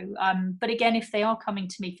 but again, if they are coming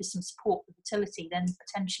to me for some support for fertility, then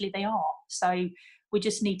potentially they are. So we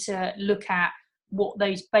just need to look at what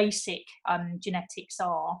those basic genetics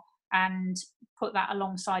are and put that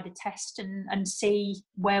alongside a test and see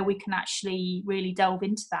where we can actually really delve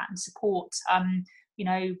into that and support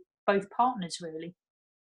both partners really.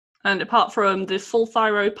 And apart from the full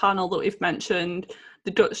thyroid panel that we've mentioned,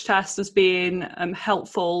 the Dutch test as being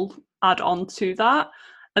helpful add on to that,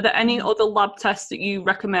 are there any other lab tests that you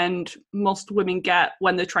recommend most women get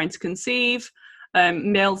when they're trying to conceive,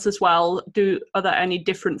 males as well? Are there any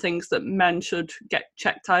different things that men should get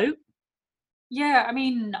checked out? Yeah, I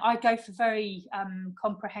mean, I go for very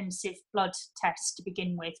comprehensive blood tests to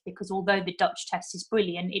begin with, because although the Dutch test is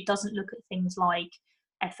brilliant, it doesn't look at things like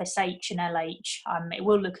FSH and LH. It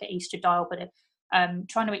will look at estradiol, but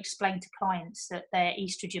trying to explain to clients that their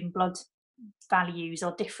estrogen blood values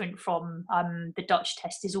are different from the Dutch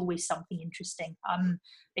test is always something interesting,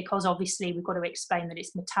 because obviously we've got to explain that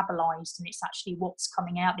it's metabolized and it's actually what's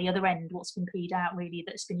coming out the other end, what's been peed out really,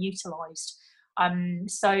 that's been utilized.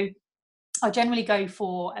 So I generally go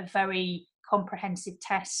for a very comprehensive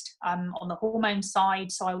test on the hormone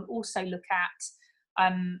side. So I will also look at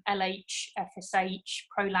LH, FSH,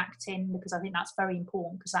 prolactin, because I think that's very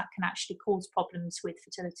important because that can actually cause problems with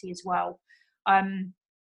fertility as well.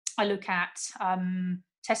 I look at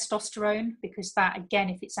testosterone, because that, again,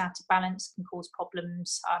 if it's out of balance, can cause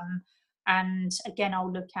problems. And again,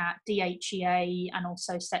 I'll look at DHEA and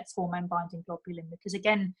also sex hormone binding globulin, because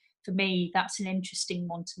again, for me, that's an interesting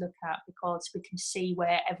one to look at, because we can see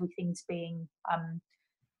where everything's being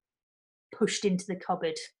pushed into the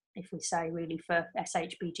cupboard, if we say, really, for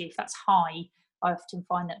SHBG. If that's high, I often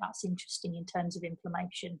find that that's interesting in terms of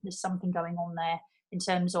inflammation. There's something going on there in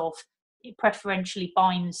terms of it preferentially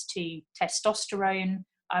binds to testosterone,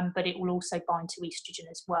 but it will also bind to estrogen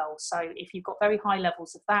as well. So if you've got very high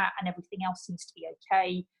levels of that and everything else seems to be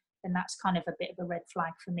okay, then that's kind of a bit of a red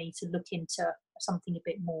flag for me to look into something a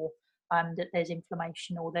bit more, that there's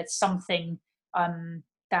inflammation, or there's something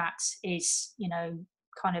that is,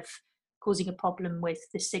 kind of causing a problem with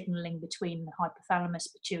the signaling between the hypothalamus,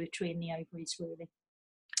 pituitary, and the ovaries, really.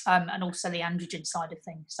 And also the androgen side of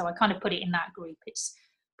things. So I kind of put it in that group. It's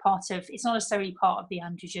not necessarily part of the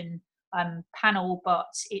androgen panel,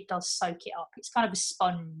 but it does soak it up. It's kind of a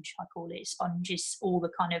sponge, I call it. It sponges all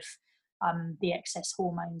the kind of the excess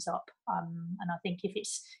hormones up. And I think if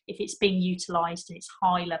it's being utilised and it's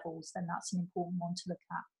high levels, then that's an important one to look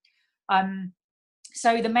at.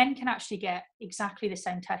 So the men can actually get exactly the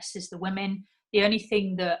same tests as the women. The only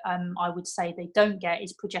thing that I would say they don't get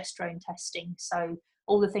is progesterone testing. So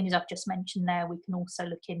all the things I've just mentioned there, we can also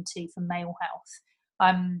look into for male health.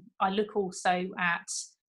 I look also at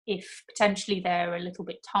if potentially they're a little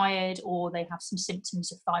bit tired or they have some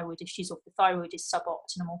symptoms of thyroid issues, or if the thyroid is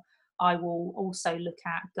suboptimal, I will also look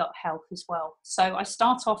at gut health as well. So I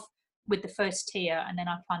start off with the first tier, and then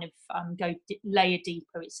I kind of go layer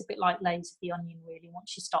deeper. It's a bit like layers of the onion, really.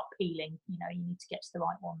 Once you start peeling, you need to get to the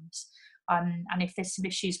right ones. And if there's some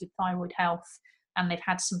issues with thyroid health, and they've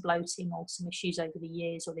had some bloating or some issues over the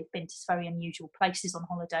years, or they've been to very unusual places on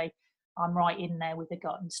holiday, I'm right in there with the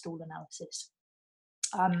gut and stool analysis.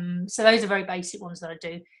 So those are very basic ones that I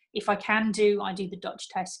do. If I can I do the Dutch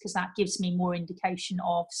test, because that gives me more indication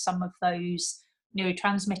of some of those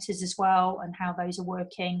neurotransmitters as well, and how those are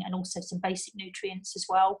working, and also some basic nutrients as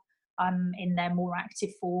well, in their more active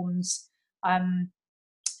forms.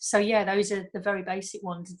 So yeah, those are the very basic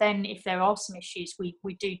ones. Then if there are some issues, we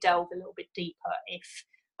do delve a little bit deeper. If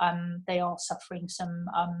they are suffering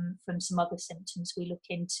from some other symptoms, we look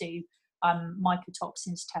into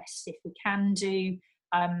mycotoxins tests if we can do.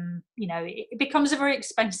 It becomes a very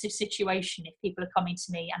expensive situation if people are coming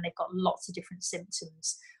to me and they've got lots of different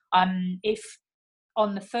symptoms. If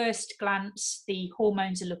on the first glance the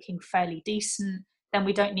hormones are looking fairly decent, then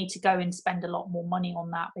we don't need to go and spend a lot more money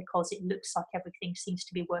on that, because it looks like everything seems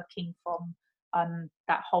to be working from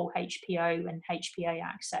that whole HPO and HPA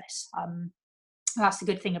axis. That's the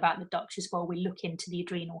good thing about the Dutch as well. We look into the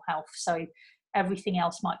adrenal health. So everything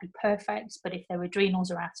else might be perfect, but if their adrenals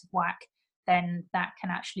are out of whack, then that can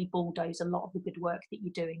actually bulldoze a lot of the good work that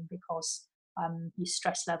you're doing, because your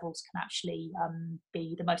stress levels can actually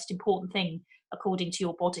be the most important thing according to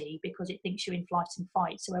your body, because it thinks you're in flight and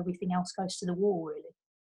fight. So everything else goes to the wall, really.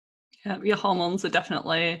 Yeah, your hormones are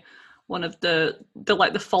definitely one of the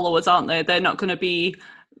followers, aren't they? They're not going to be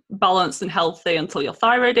balanced and healthy until your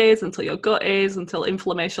thyroid is, until your gut is, until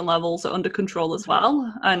inflammation levels are under control as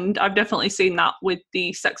well. And I've definitely seen that with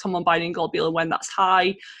the sex hormone binding globulin. When that's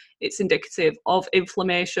high, it's indicative of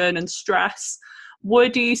inflammation and stress.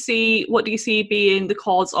 What do you see being the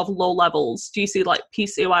cause of low levels? Do you see like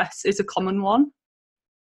PCOS is a common one?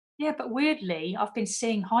 Yeah, but weirdly, I've been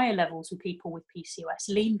seeing higher levels with people with PCOS,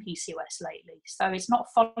 lean PCOS lately. So it's not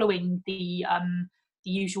following the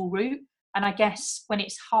usual route. And I guess when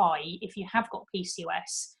it's high, if you have got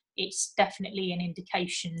PCOS, it's definitely an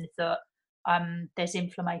indication that there's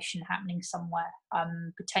inflammation happening somewhere,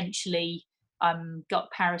 potentially gut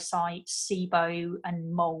parasites, SIBO,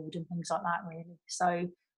 and mold and things like that, really. So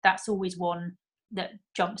that's always one that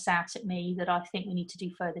jumps out at me, that I think we need to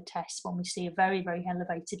do further tests when we see a very, very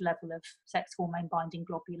elevated level of sex hormone binding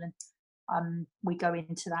globulin. We go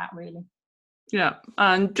into that, really. Yeah,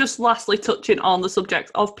 and just lastly, touching on the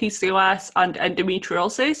subject of PCOS and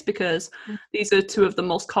endometriosis, because these are two of the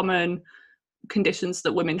most common conditions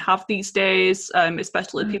that women have these days,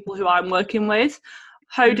 especially people who I'm working with.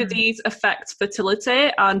 How do these affect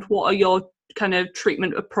fertility, and what are your kind of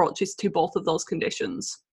treatment approaches to both of those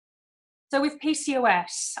conditions? So with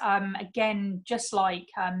PCOS, again, just like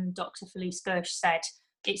Dr. Felice Gersh said,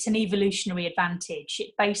 it's an evolutionary advantage.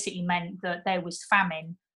 It basically meant that there was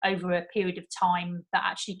famine over a period of time that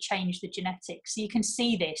actually changed the genetics. So you can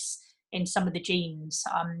see this in some of the genes.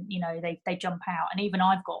 They jump out, and even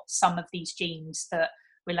I've got some of these genes that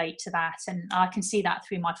relate to that, and I can see that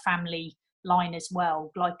through my family line as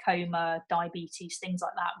well, glaucoma, diabetes, things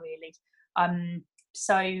like that really.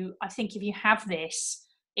 So I think if you have this,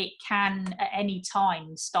 it can at any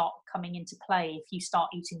time start coming into play if you start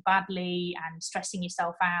eating badly and stressing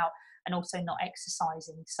yourself out and also not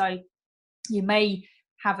exercising. So you may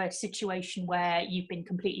have a situation where you've been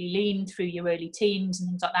completely lean through your early teens and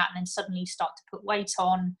things like that, and then suddenly you start to put weight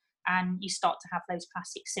on and you start to have those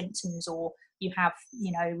classic symptoms, or you have,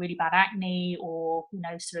 really bad acne, or,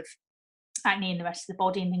 sort of acne in the rest of the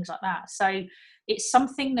body and things like that. So it's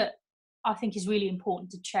something that I think is really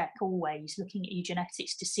important to check, always looking at your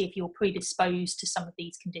genetics to see if you're predisposed to some of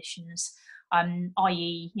these conditions,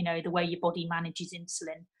 i.e., the way your body manages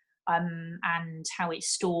insulin, and how it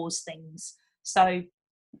stores things. So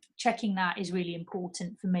checking that is really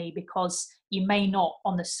important for me, because you may not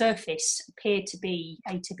on the surface appear to be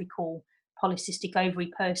a typical polycystic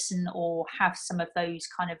ovary person or have some of those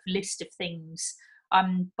kind of list of things,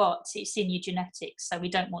 but it's in your genetics, so we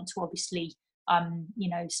don't want to obviously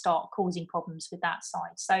start causing problems with that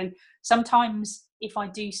side. So sometimes if I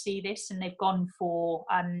do see this and they've gone for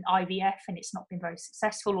IVF and it's not been very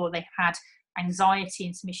successful, or they've had anxiety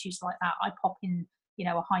and some issues like that, I pop in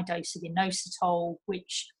a high dose of inositol,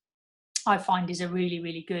 which I find is a really,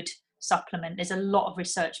 really good supplement. There's a lot of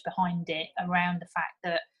research behind it around the fact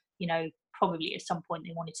that, probably at some point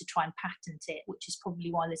they wanted to try and patent it, which is probably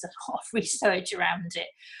why there's a lot of research around it.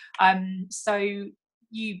 So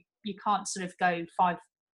you can't sort of go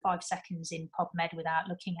five seconds in PubMed without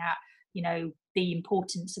looking at, the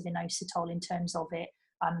importance of inositol in terms of it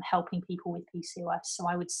helping people with PCOS. So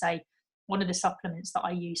I would say one of the supplements that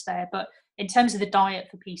I use there. But in terms of the diet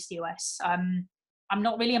for PCOS, I'm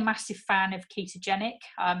not really a massive fan of ketogenic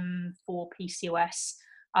for PCOS,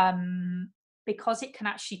 because it can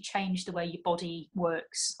actually change the way your body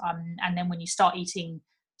works. And then when you start eating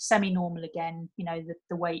semi-normal again,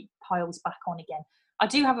 the weight piles back on again. I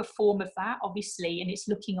do have a form of that, obviously, and it's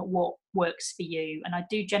looking at what works for you. And I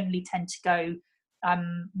do generally tend to go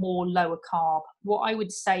more lower carb. What I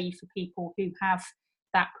would say for people who have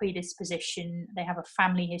that predisposition, they have a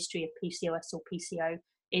family history of PCOS or PCO,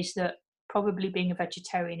 is that probably being a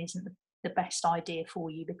vegetarian isn't the best idea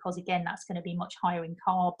for you, because again, that's going to be much higher in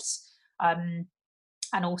carbs,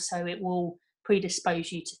 and also it will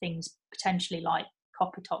predispose you to things potentially like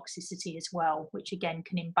copper toxicity as well, which again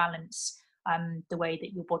can imbalance the way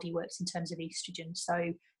that your body works in terms of estrogen.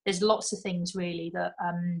 So there's lots of things really that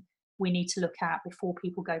we need to look at before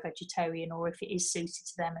people go vegetarian, or if it is suited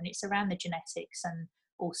to them, and it's around the genetics and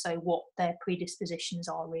also what their predispositions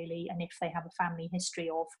are really, and if they have a family history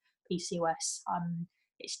of PCOS.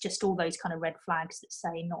 It's just all those kind of red flags that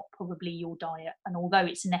say not probably your diet. And although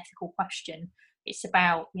it's an ethical question, it's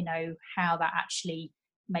about, how that actually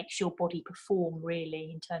makes your body perform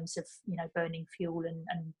really in terms of, burning fuel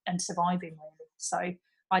and surviving really. So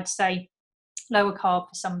I'd say lower carb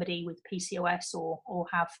for somebody with PCOS or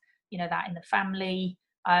have, that in the family,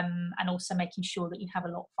 and also making sure that you have a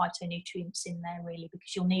lot of phytonutrients in there really,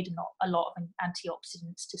 because you'll need a lot of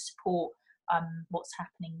antioxidants to support what's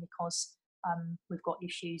happening, because we've got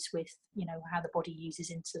issues with how the body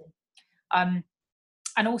uses insulin.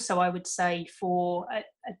 And also I would say for a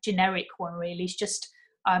generic one really is just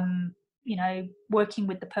working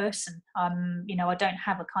with the person. I don't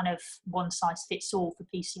have a kind of one size fits all for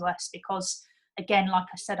PCOS, because again, like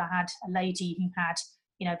I said, I had a lady who had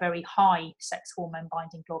very high sex hormone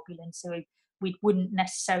binding globulin, so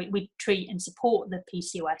we'd treat and support the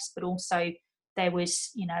PCOS, but also there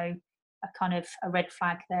was a kind of a red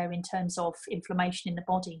flag there in terms of inflammation in the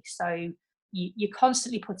body. So you're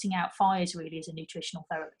constantly putting out fires really as a nutritional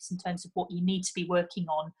therapist in terms of what you need to be working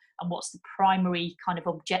on and what's the primary kind of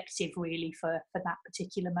objective really for that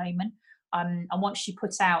particular moment. And once you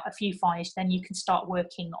put out a few fires, then you can start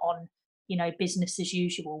working on business as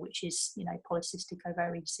usual, which is polycystic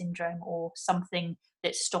ovarian syndrome or something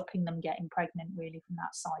that's stopping them getting pregnant really from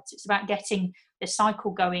that side. So it's about getting the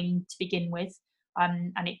cycle going to begin with.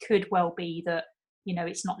 And it could well be that,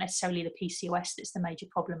 it's not necessarily the PCOS that's the major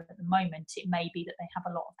problem at the moment. It may be that they have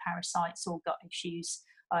a lot of parasites or gut issues,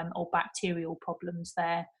 or bacterial problems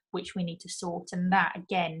there, which we need to sort. And that,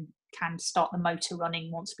 again, can start the motor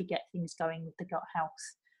running once we get things going with the gut health.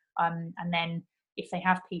 And then if they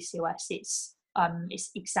have PCOS, it's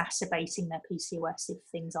exacerbating their PCOS if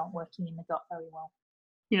things aren't working in the gut very well.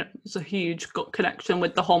 It's a huge gut connection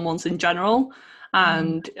with the hormones in general.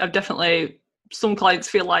 And I've definitely, some clients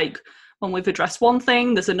feel like when we've addressed one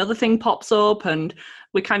thing, there's another thing pops up, and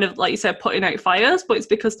we kind of, like you said, putting out fires, but it's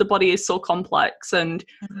because the body is so complex, and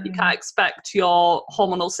you can't expect your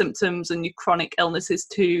hormonal symptoms and your chronic illnesses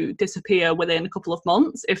to disappear within a couple of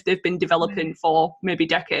months if they've been developing for maybe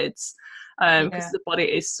decades, because the body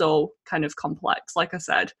is so kind of complex, like I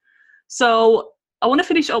said. So I want to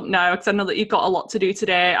finish up now because I know that you've got a lot to do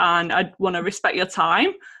today, and I want to respect your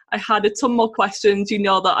time. I had a ton more questions. You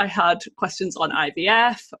know that I had questions on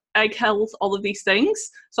IVF, egg health, all of these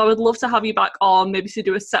things. So I would love to have you back on, maybe to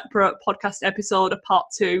do a separate podcast episode, a part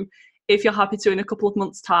 2, if you're happy to, in a couple of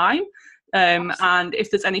months' time. And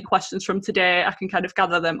if there's any questions from today, I can kind of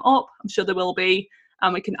gather them up. I'm sure there will be,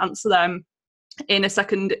 and we can answer them in a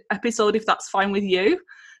second episode if that's fine with you.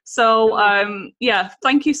 So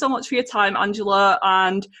thank you so much for your time, Angela.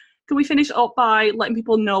 And can we finish up by letting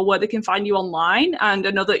people know where they can find you online? And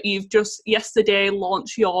I know that you've just yesterday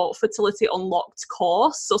launched your Fertility Unlocked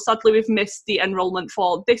course. So sadly, we've missed the enrollment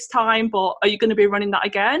for this time, but are you going to be running that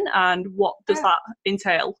again? And what does that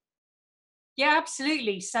entail? Yeah,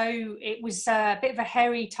 absolutely. So it was a bit of a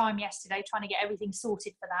hairy time yesterday trying to get everything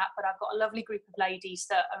sorted for that. But I've got a lovely group of ladies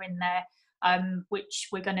that are in there, which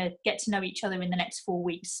we're going to get to know each other in the next 4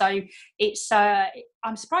 weeks. So it's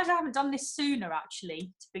I'm surprised I haven't done this sooner,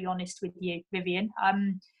 actually, to be honest with you, Vivian.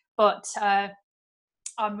 But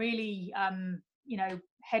I'm really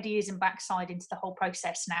head, ears and backside into the whole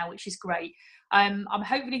process now, which is great. I'm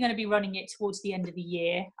hopefully going to be running it towards the end of the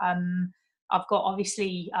year. I've got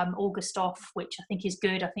obviously August off, which I think is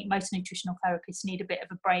good. I think most nutritional therapists need a bit of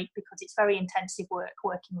a break because it's very intensive work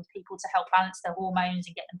working with people to help balance their hormones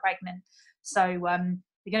and get them pregnant. So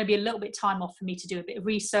there's going to be a little bit of time off for me to do a bit of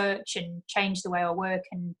research and change the way I work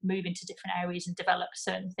and move into different areas and develop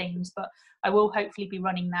certain things. But I will hopefully be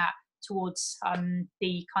running that towards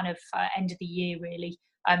the kind of end of the year, really,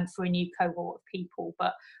 for a new cohort of people.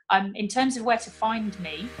 But in terms of where to find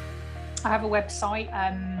me, I have a website,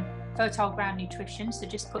 Fertile Ground Nutrition. So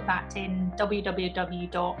just put that in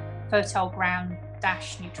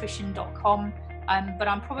www.fertileground-nutrition.com. But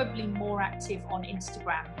I'm probably more active on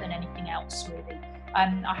Instagram than anything else, really.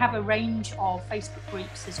 I have a range of Facebook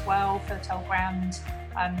groups as well. Fertile Ground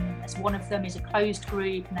as one of them is a closed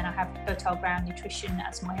group, and then I have Fertile Ground Nutrition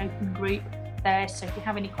as my open group there. So if you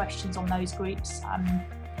have any questions on those groups,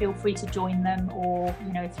 feel free to join them, or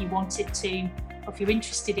if you wanted to, or if you're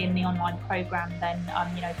interested in the online program, then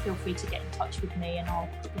feel free to get in touch with me, and I'll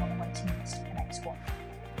put you on the waiting list for the next one.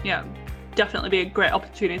 Yeah, definitely be a great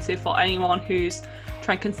opportunity for anyone who's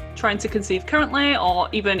trying to conceive currently, or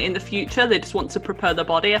even in the future. They just want to prepare their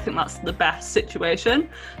body. I think that's the best situation.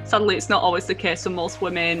 Sadly, it's not always the case for most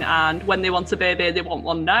women, and when they want a baby, they want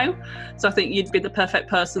one now. So I think you'd be the perfect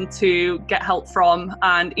person to get help from.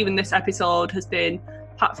 And even this episode has been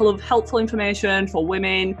packed full of helpful information for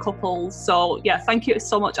women, couples. So yeah, thank you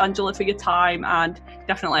so much, Angela, for your time, and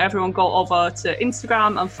definitely everyone go over to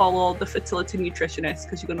Instagram and follow the Fertility Nutritionist,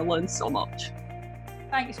 because you're going to learn so much.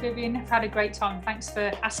 Thanks, Vivian. I've had a great time. Thanks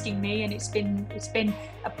for asking me, and it's been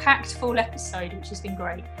a packed full episode, which has been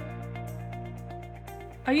great.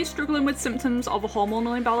 Are you struggling with symptoms of a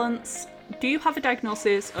hormonal imbalance? Do you have a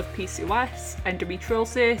diagnosis of PCOS,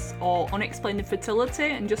 endometriosis, or unexplained infertility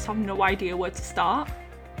and just have no idea where to start?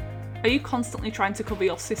 Are you constantly trying to cover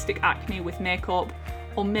your cystic acne with makeup,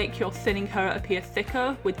 or make your thinning hair appear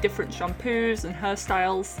thicker with different shampoos and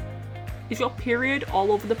hairstyles? Is your period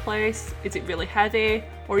all over the place? Is it really heavy,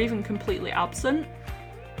 or even completely absent?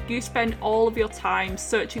 Do you spend all of your time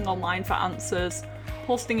searching online for answers,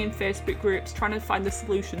 posting in Facebook groups, trying to find the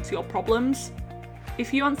solution to your problems?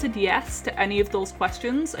 If you answered yes to any of those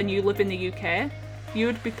questions and you live in the UK, you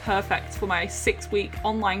would be perfect for my 6-week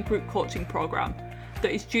online group coaching program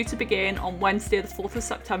that is due to begin on Wednesday the 4th of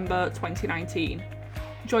September 2019.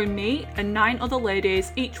 Join me and 9 other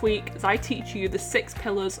ladies each week as I teach you the 6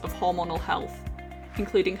 pillars of hormonal health,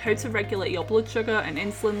 including how to regulate your blood sugar and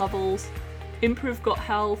insulin levels, improve gut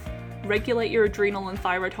health, regulate your adrenal and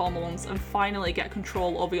thyroid hormones, and finally get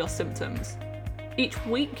control over your symptoms. Each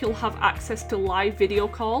week you'll have access to live video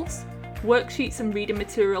calls, worksheets and reading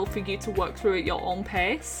material for you to work through at your own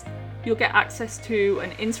pace. You'll get access to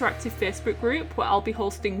an interactive Facebook group where I'll be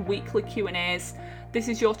hosting weekly Q&As. This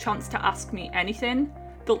is your chance to ask me anything.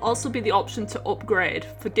 There'll also be the option to upgrade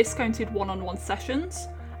for discounted one-on-one sessions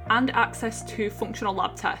and access to functional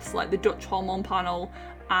lab tests like the Dutch Hormone Panel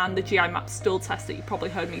and the GI Map stool test that you probably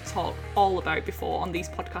heard me talk all about before on these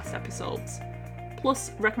podcast episodes.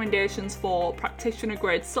 Plus recommendations for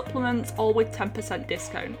practitioner-grade supplements, all with 10%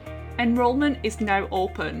 discount. Enrollment is now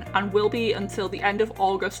open and will be until the end of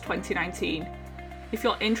August 2019. If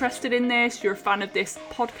you're interested in this, you're a fan of this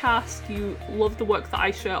podcast, you love the work that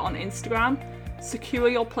I share on Instagram, secure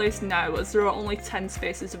your place now as there are only 10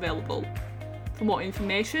 spaces available. For more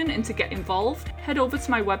information and to get involved, head over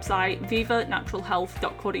to my website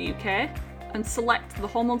vivanaturalhealth.co.uk and select the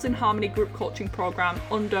Hormones in Harmony group coaching programme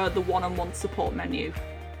under the one-on-one support menu.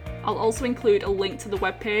 I'll also include a link to the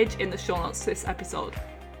webpage in the show notes to this episode.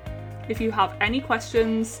 If you have any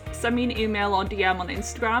questions, send me an email or DM on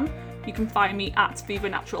Instagram. You can find me at Viva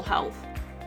Natural Health.